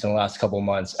experience in the last couple of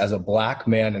months as a Black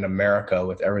man in America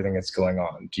with everything that's going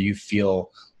on? Do you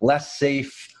feel less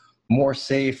safe, more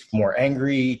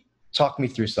angry? Talk me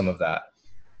through some of that.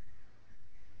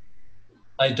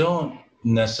 I don't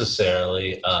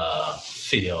necessarily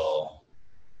feel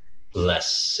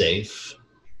less safe,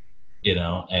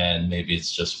 and maybe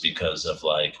it's just because of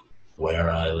like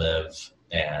where I live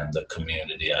and the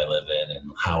community I live in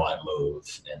and how I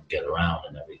move and get around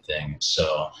and everything.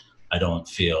 So I don't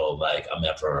feel like I'm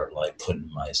ever like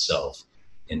putting myself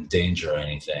in danger or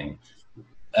anything.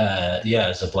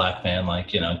 As a Black man, like,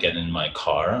 getting in my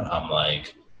car, I'm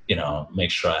like, make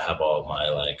sure I have all my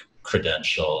like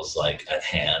credentials like at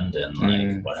hand and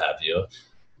like what have you.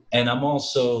 And I'm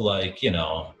also like,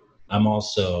 I'm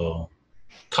also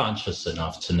conscious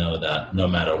enough to know that no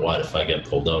matter what, if I get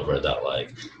pulled over, that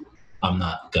like I'm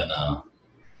not gonna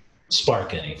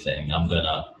spark anything. I'm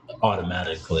gonna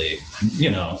automatically,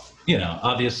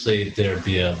 obviously there'd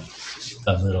be a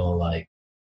little like,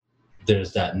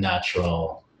 there's that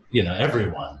natural,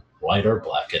 everyone, white or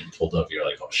Black, getting pulled over, you're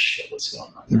like, oh shit, what's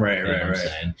going on? Right. What I'm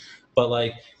saying? But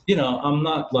like, I'm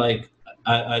not like,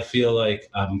 I feel like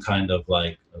I'm kind of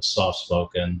like a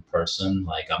soft-spoken person.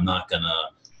 Like, I'm not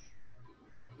gonna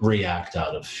react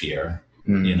out of fear.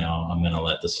 I'm gonna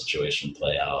let the situation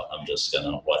play out. I'm just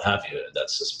gonna, what have you,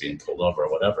 that's just being pulled over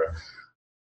or whatever.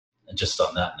 And just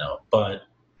on that note, but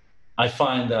I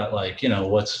find that like,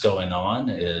 what's going on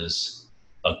is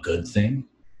a good thing.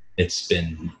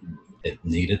 It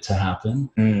needed to happen.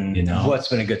 What's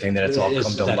been a good thing? That it's all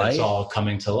come to light? It's all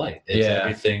coming to light. It's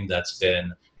everything that's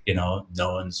been, no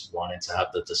one's wanting to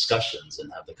have the discussions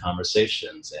and have the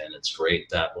conversations. And it's great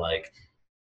that like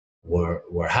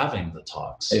we're having the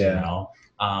talks,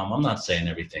 I'm not saying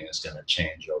everything is going to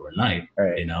change overnight.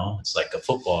 Right. It's like a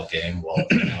football game. Well,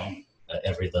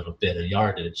 every little bit of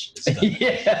yardage is an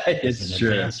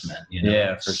advancement,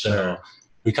 Yeah, for sure.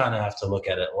 We kind of have to look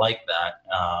at it like that.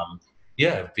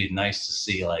 It'd be nice to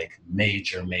see like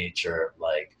major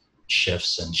like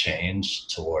shifts and change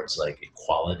towards like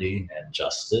equality and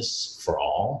justice for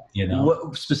all,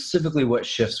 What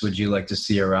shifts would you like to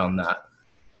see around that?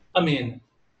 I mean,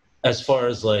 as far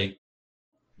as like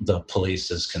the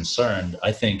police is concerned,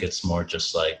 I think it's more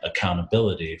just like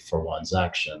accountability for one's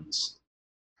actions.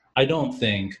 I don't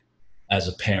think as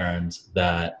a parent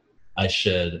that I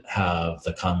should have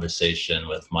the conversation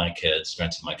with my kids.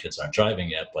 Granted, my kids aren't driving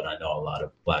yet, but I know a lot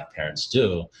of Black parents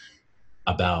do,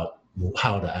 about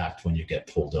how to act when you get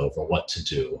pulled over, what to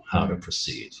do, how to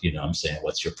proceed. You know what I'm saying?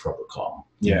 What's your protocol?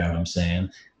 You know what I'm saying?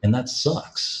 And that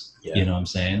sucks. Yeah. You know what I'm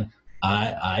saying?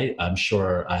 I'm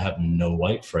sure I have no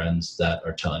white friends that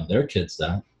are telling their kids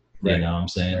that. Right. You know what I'm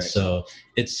saying? Right. So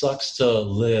it sucks to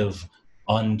live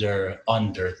under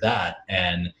that,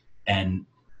 and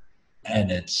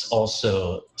it's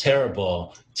also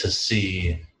terrible to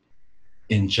see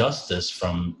injustice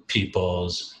from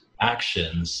people's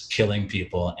actions, killing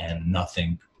people, and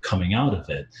nothing coming out of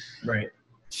it. Right.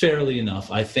 Fairly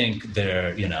enough, I think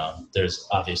there's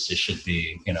obviously should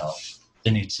be,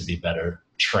 there needs to be better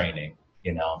training.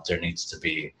 There needs to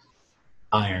be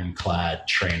ironclad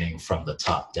training from the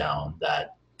top down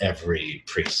that every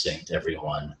precinct,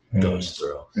 everyone goes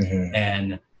through. Mm-hmm.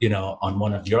 And, on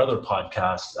one of your other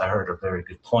podcasts, I heard a very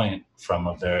good point from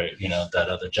that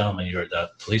other gentleman, you were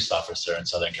that police officer in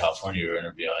Southern California you were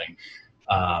interviewing.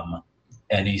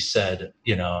 And he said,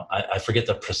 I forget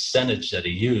the percentage that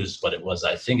he used, but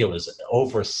I think it was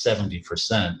over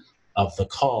 70% of the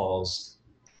calls,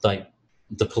 like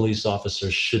the police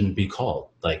officers shouldn't be called.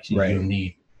 Like you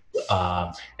need,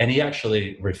 and he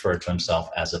actually referred to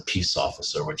himself as a peace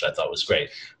officer, which I thought was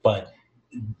great, but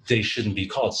they shouldn't be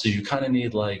called. So you kind of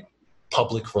need like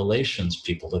public relations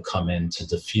people to come in to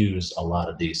diffuse a lot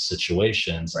of these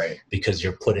situations, because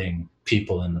you're putting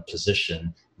people in the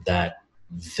position that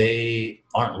they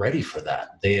aren't ready for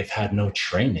that. They have had no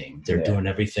training. They're doing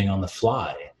everything on the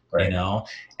fly,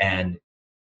 and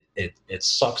it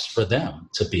sucks for them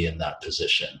to be in that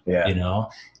position,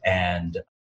 and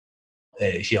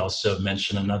he also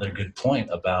mentioned another good point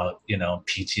about,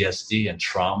 PTSD and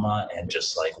trauma and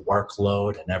just like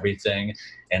workload and everything.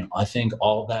 And I think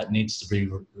all that needs to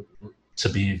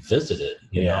be visited.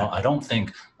 You know, I don't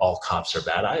think all cops are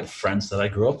bad. I have friends that I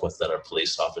grew up with that are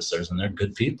police officers, and they're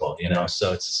good people,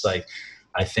 so it's just like,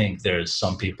 I think there's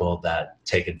some people that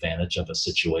take advantage of a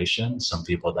situation, some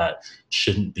people that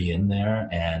shouldn't be in there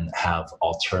and have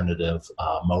alternative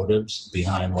motives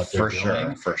behind what they're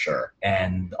doing. For sure.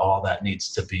 And all that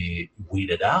needs to be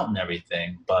weeded out and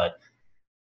everything. But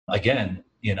again,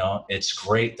 it's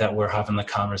great that we're having the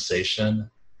conversation.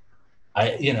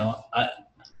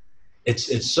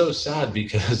 It's so sad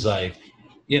because I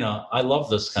love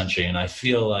this country, and I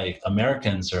feel like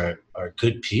Americans are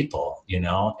good people,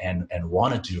 and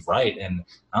want to do right. And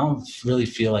I don't really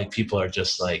feel like people are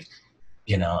just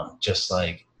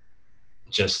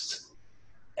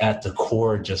at the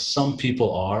core, just some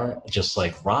people are just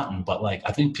like rotten, but like,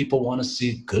 I think people want to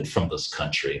see good from this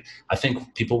country. I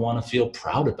think people want to feel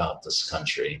proud about this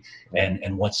country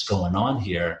and what's going on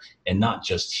here, and not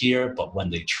just here, but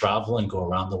when they travel and go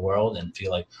around the world and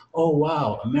feel like, oh,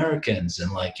 wow, Americans.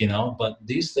 And but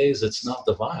these days it's not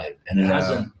the vibe, and it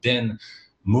hasn't been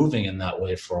moving in that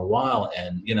way for a while.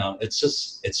 And,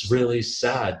 it's really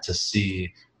sad to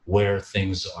see where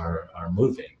things are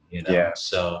moving,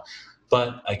 So,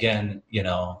 but again,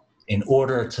 in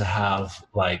order to have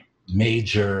like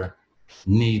major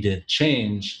needed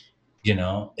change,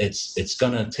 it's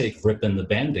going to take ripping the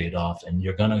Band-Aid off, and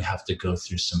you're going to have to go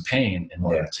through some pain in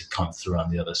order to come through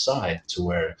on the other side to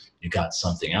where you got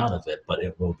something out of it, but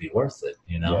it will be worth it,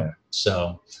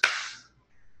 So,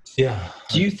 yeah.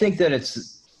 Do you think that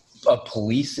it's a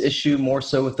police issue more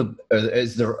so with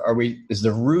is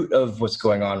the root of what's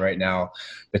going on right now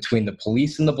between the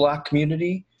police and the Black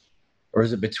community? Or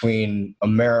is it between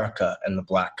America and the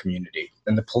Black community?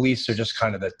 And the police are just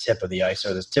kind of the tip of the ice,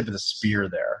 or the tip of the spear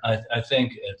there. I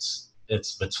think it's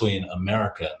between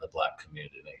America and the Black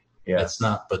community. Yeah. It's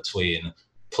not between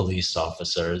police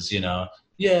officers, again,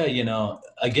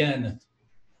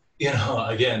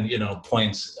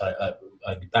 points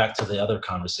back to the other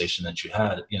conversation that you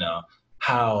had,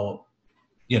 how,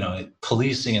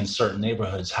 policing in certain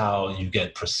neighborhoods, how you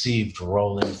get perceived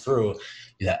rolling through,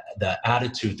 the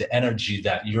attitude, the energy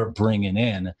that you're bringing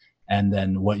in, and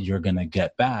then what you're going to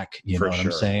get back. You know what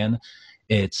I'm saying?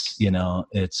 It's,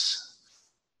 it's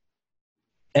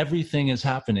everything is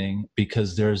happening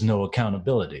because there's no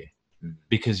accountability,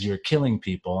 because you're killing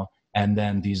people. And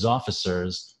then these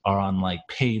officers are on like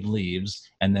paid leaves,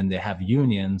 and then they have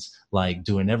unions like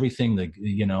doing everything that,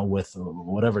 with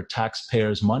whatever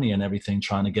taxpayers' money and everything,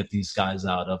 trying to get these guys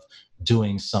out of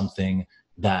doing something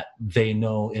that they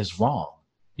know is wrong.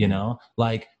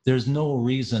 Like there's no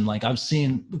reason. Like I've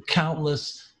seen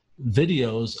countless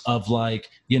videos of like,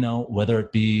 you know, whether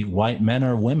it be white men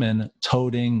or women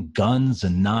toting guns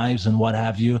and knives and what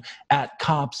have you at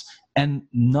cops, and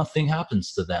nothing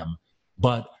happens to them.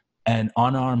 But an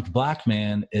unarmed black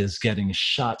man is getting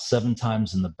shot 7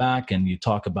 times in the back, and you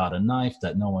talk about a knife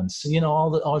that no one's, you know,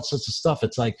 all sorts of stuff.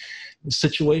 It's like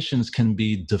situations can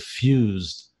be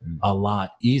diffused a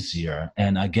lot easier.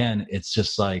 And again, it's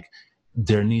just like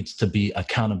there needs to be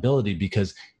accountability,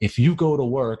 because if you go to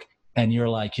work and you're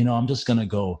like, you know, I'm just going to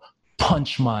go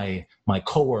punch my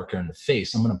coworker in the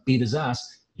face, I'm going to beat his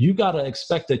ass, you got to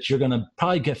expect that you're going to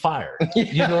probably get fired.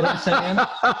 You know what I'm saying?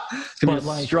 It's going to be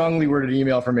a strongly worded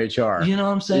email from HR. You know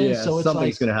what I'm saying? Yeah, so it's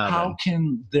something's like, going to happen. how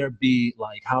can there be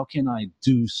like, how can I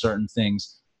do certain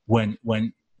things when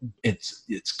it's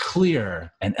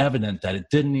clear and evident that it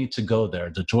didn't need to go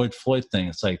there? The George Floyd thing,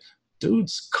 it's like,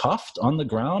 dude's cuffed on the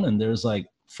ground and there's like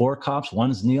 4 cops,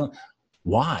 one's kneeling.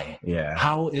 Why? Yeah.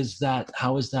 How is that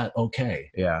okay?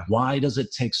 Yeah. Why does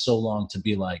it take so long to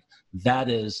be like, that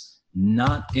is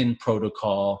not in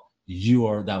protocol,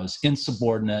 that was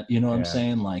insubordinate, you know what I'm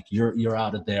saying? Like you're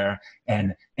out of there.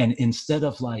 And instead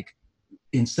of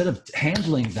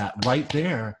handling that right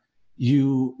there,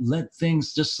 you let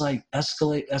things just like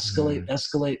escalate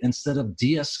instead of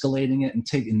de-escalating it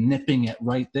and nipping it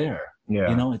right there. Yeah.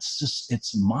 You know,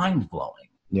 it's mind blowing.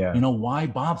 Yeah. You know, why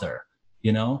bother?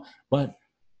 You know, but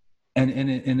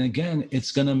and again,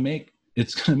 it's gonna make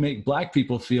black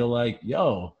people feel like,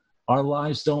 yo, our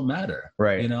lives don't matter.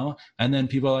 Right. You know, and then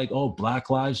people are like, oh, Black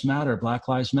Lives Matter,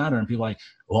 and people are like,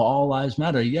 well, all lives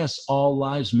matter. Yes, all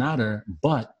lives matter,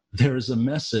 but there is a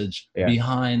message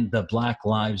behind the Black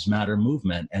Lives Matter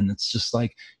movement, and it's just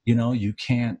like, you know, you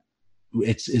can't.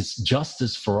 It's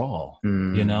justice for all.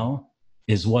 You know,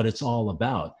 is what it's all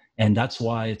about. And that's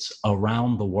why it's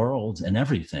around the world and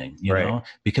everything, you know,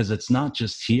 because it's not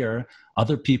just here.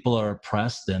 Other people are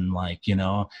oppressed and like, you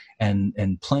know, and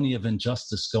plenty of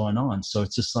injustice going on. So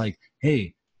it's just like,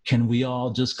 hey, can we all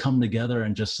just come together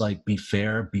and just like be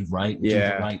fair, be right, do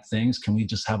the right things? Can we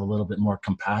just have a little bit more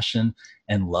compassion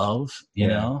and love, you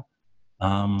know?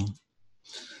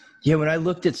 Yeah, when I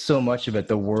looked at so much of it,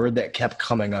 the word that kept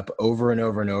coming up over and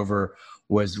over and over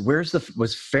was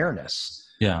fairness.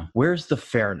 Yeah. Where's the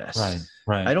fairness?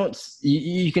 Right.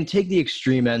 You can take the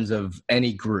extreme ends of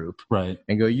any group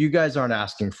and go, you guys aren't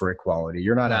asking for equality.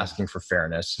 You're not asking for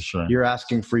fairness. For sure. You're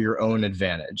asking for your own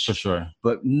advantage. For sure.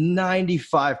 But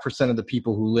 95% of the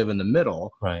people who live in the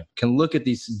middle can look at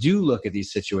these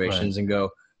situations and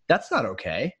go, that's not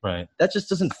okay. Right. That just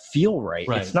doesn't feel right.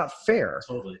 It's not fair.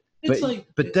 Totally.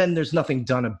 But then there's nothing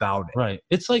done about it. Right.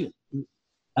 It's like,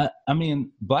 I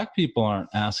mean, black people aren't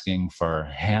asking for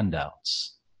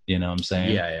handouts. You know what I'm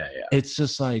saying? Yeah. It's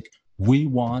just like, we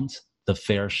want the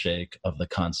fair shake of the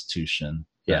Constitution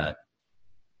that,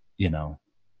 you know,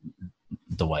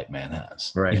 the white man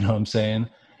has. Right. You know what I'm saying?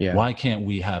 Yeah. Why can't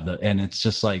we have that? And it's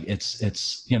just like,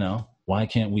 it's, you know, why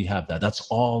can't we have that? That's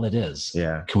all it is.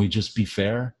 Yeah. Can we just be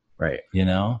fair? Right. You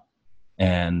know?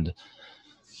 And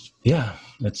yeah,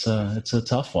 it's a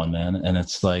tough one, man. And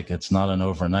it's like, it's not an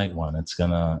overnight one. It's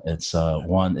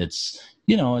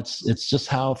just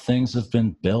how things have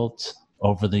been built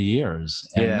over the years,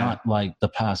 and not like the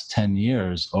past 10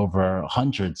 years, over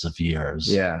hundreds of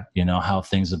years. Yeah. You know, how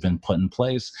things have been put in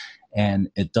place,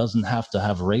 and it doesn't have to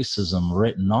have racism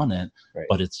written on it,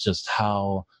 but it's just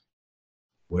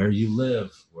where you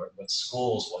live, what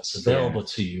schools, what's available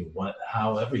to you,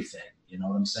 how everything, you know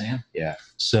what I'm saying? Yeah.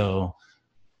 So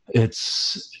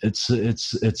it's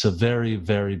a very,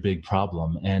 very big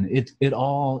problem, and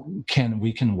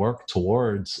we can work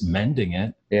towards mending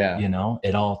it. Yeah. You know,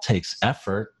 it all takes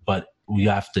effort, but we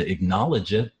have to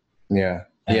acknowledge it. Yeah.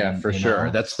 For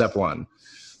sure. That's step one.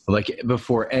 Like,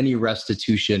 before any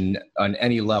restitution on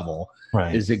any level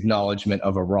is acknowledgement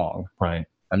of a wrong. Right.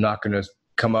 I'm not going to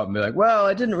come up and be like, well,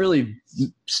 I didn't really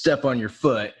step on your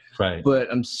foot. Right. But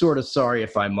I'm sort of sorry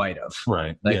if I might have.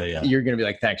 Right. Like, you're going to be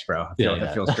like, thanks, bro.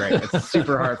 That feels great. It's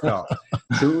super heartfelt.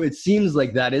 So it seems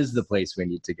like that is the place we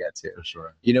need to get to. For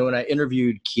sure. You know, when I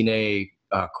interviewed Kine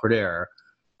Corder,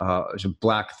 who's a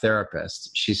black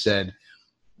therapist, she said,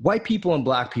 white people and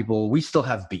black people, we still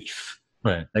have beef.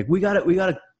 Right. Like, we got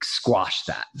to squash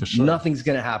that. For sure. Nothing's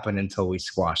going to happen until we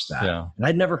squash that. Yeah. And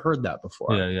I'd never heard that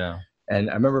before. Yeah. And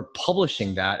I remember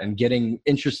publishing that and getting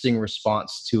interesting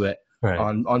response to it. Right.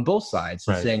 On both sides,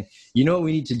 and saying, you know what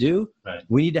we need to do? Right.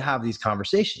 We need to have these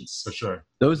conversations. For sure.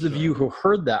 Those of you who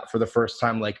heard that for the first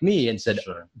time, like me, and said,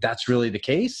 that's really the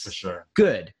case? For sure.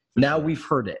 Good. Now we've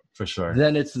heard it. For sure.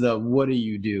 Then it's what do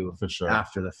you do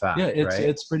after the fact? Yeah,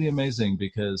 it's pretty amazing,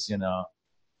 because, you know,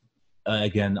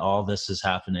 again, all this is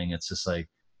happening. It's just like,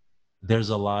 there's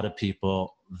a lot of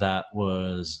people that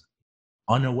was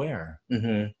unaware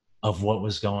of what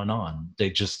was going on. They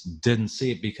just didn't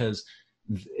see it because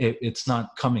it's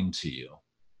not coming to you.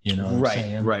 You know what I'm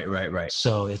saying? Right.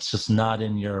 So it's just not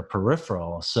in your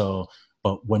peripheral. So,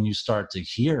 but when you start to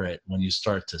hear it, when you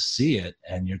start to see it,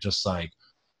 and you're just like,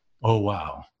 oh,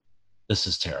 wow, this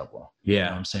is terrible. Yeah. You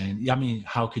know what I'm saying? I mean,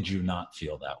 how could you not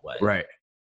feel that way? Right.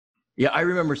 Yeah, I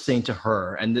remember saying to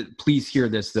her, and please hear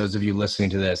this, those of you listening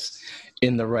to this,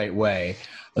 in the right way.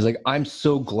 I was like, I'm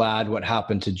so glad what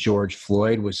happened to George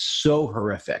Floyd was so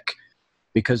horrific,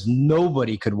 because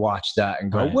nobody could watch that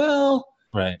and go, well,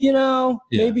 you know,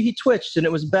 maybe he twitched and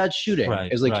it was a bad shooting.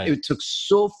 It's like it took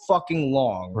so fucking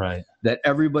long that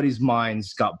everybody's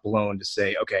minds got blown to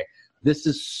say, okay, this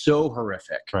is so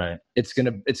horrific. It's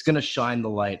gonna shine the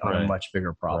light on a much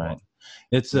bigger problem.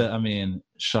 It's I mean,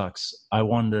 shucks. I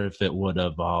wonder if it would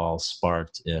have all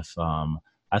sparked if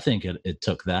I think it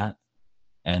took that,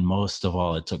 and most of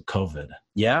all, it took COVID.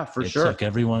 Yeah, for sure. It took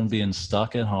everyone being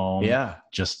stuck at home. Yeah,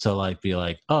 just to like be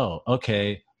like, oh,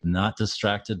 okay, not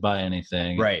distracted by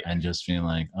anything. And just feeling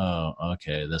like, oh,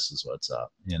 okay, this is what's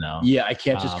up. You know? Yeah, I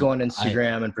can't just go on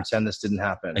Instagram and pretend this didn't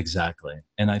happen. Exactly.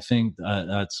 And I think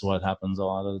that's what happens a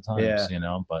lot of the times. You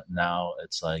know, but now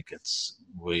it's like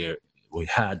we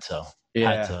had to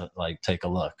like take a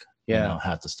look. You know,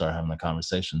 had to start having the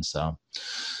conversation. So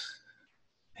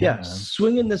yeah,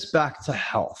 swinging this back to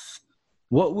health,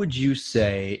 what would you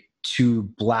say to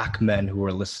Black men who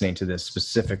are listening to this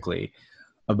specifically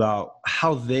about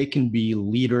how they can be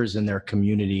leaders in their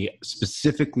community,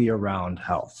 specifically around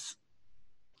health?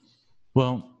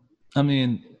 Well, I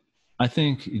mean, I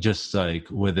think just like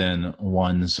within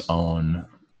one's own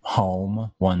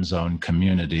home, one's own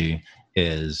community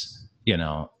is, you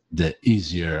know, the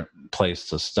easier place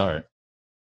to start.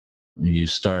 You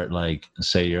start like,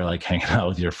 say you're like hanging out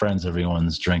with your friends,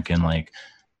 everyone's drinking like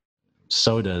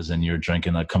sodas and you're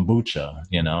drinking a kombucha,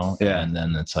 you know? And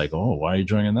then it's like, oh, why are you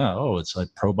drinking that? Oh, it's like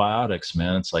probiotics,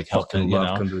 man. It's like helping, you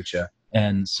know? Kombucha.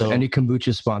 And so any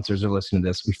kombucha sponsors are listening to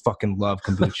this, we fucking love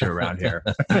kombucha around here.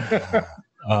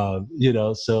 You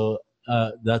know, so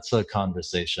that's a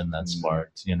conversation that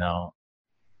sparked, you know?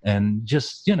 And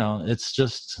just, you know, it's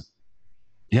just,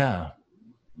 yeah,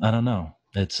 I don't know.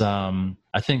 It's,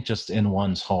 I think just in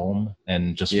one's home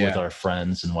and just with our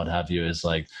friends and what have you is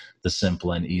like the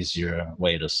simple and easier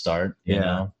way to start, you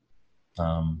know?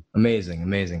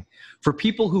 Amazing. For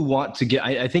people who want to get,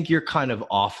 I think you're kind of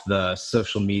off the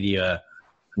social media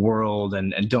world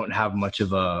and don't have much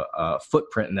of a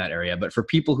footprint in that area. But for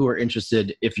people who are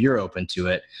interested, if you're open to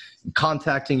it,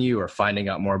 contacting you or finding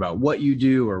out more about what you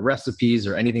do or recipes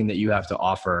or anything that you have to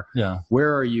offer,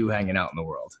 where are you hanging out in the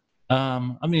world?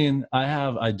 I mean,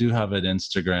 I do have an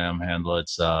Instagram handle.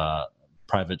 It's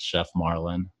Private Chef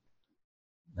Marlon,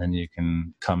 and you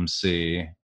can come see.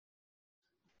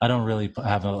 I don't really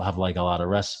have like a lot of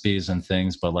recipes and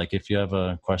things, but like if you have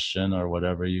a question or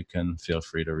whatever, you can feel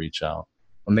free to reach out.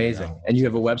 Amazing. You know, and you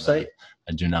have a website?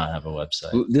 I do not have a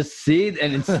website. This seed,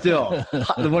 and it's still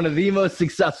one of the most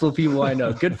successful people I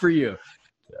know. Good for you.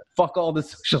 Fuck all the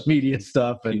social media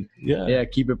stuff and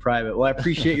keep it private. Well, I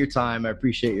appreciate your time. I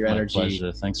appreciate your energy. My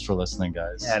pleasure. Thanks for listening,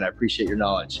 guys. And I appreciate your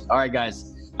knowledge. All right,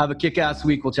 guys. Have a kick-ass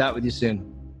week. We'll chat with you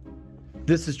soon.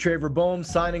 This is Trevor Boehm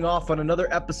signing off on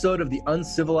another episode of the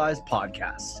Uncivilized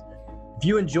Podcast. If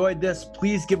you enjoyed this,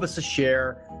 please give us a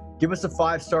share, give us a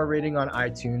 5-star rating on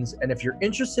iTunes, and if you're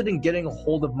interested in getting a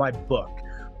hold of my book,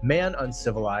 Man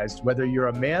Uncivilized, whether you're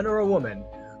a man or a woman,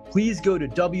 please go to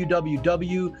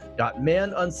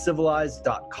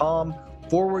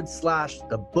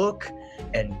www.manuncivilized.com/the book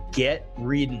and get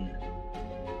reading.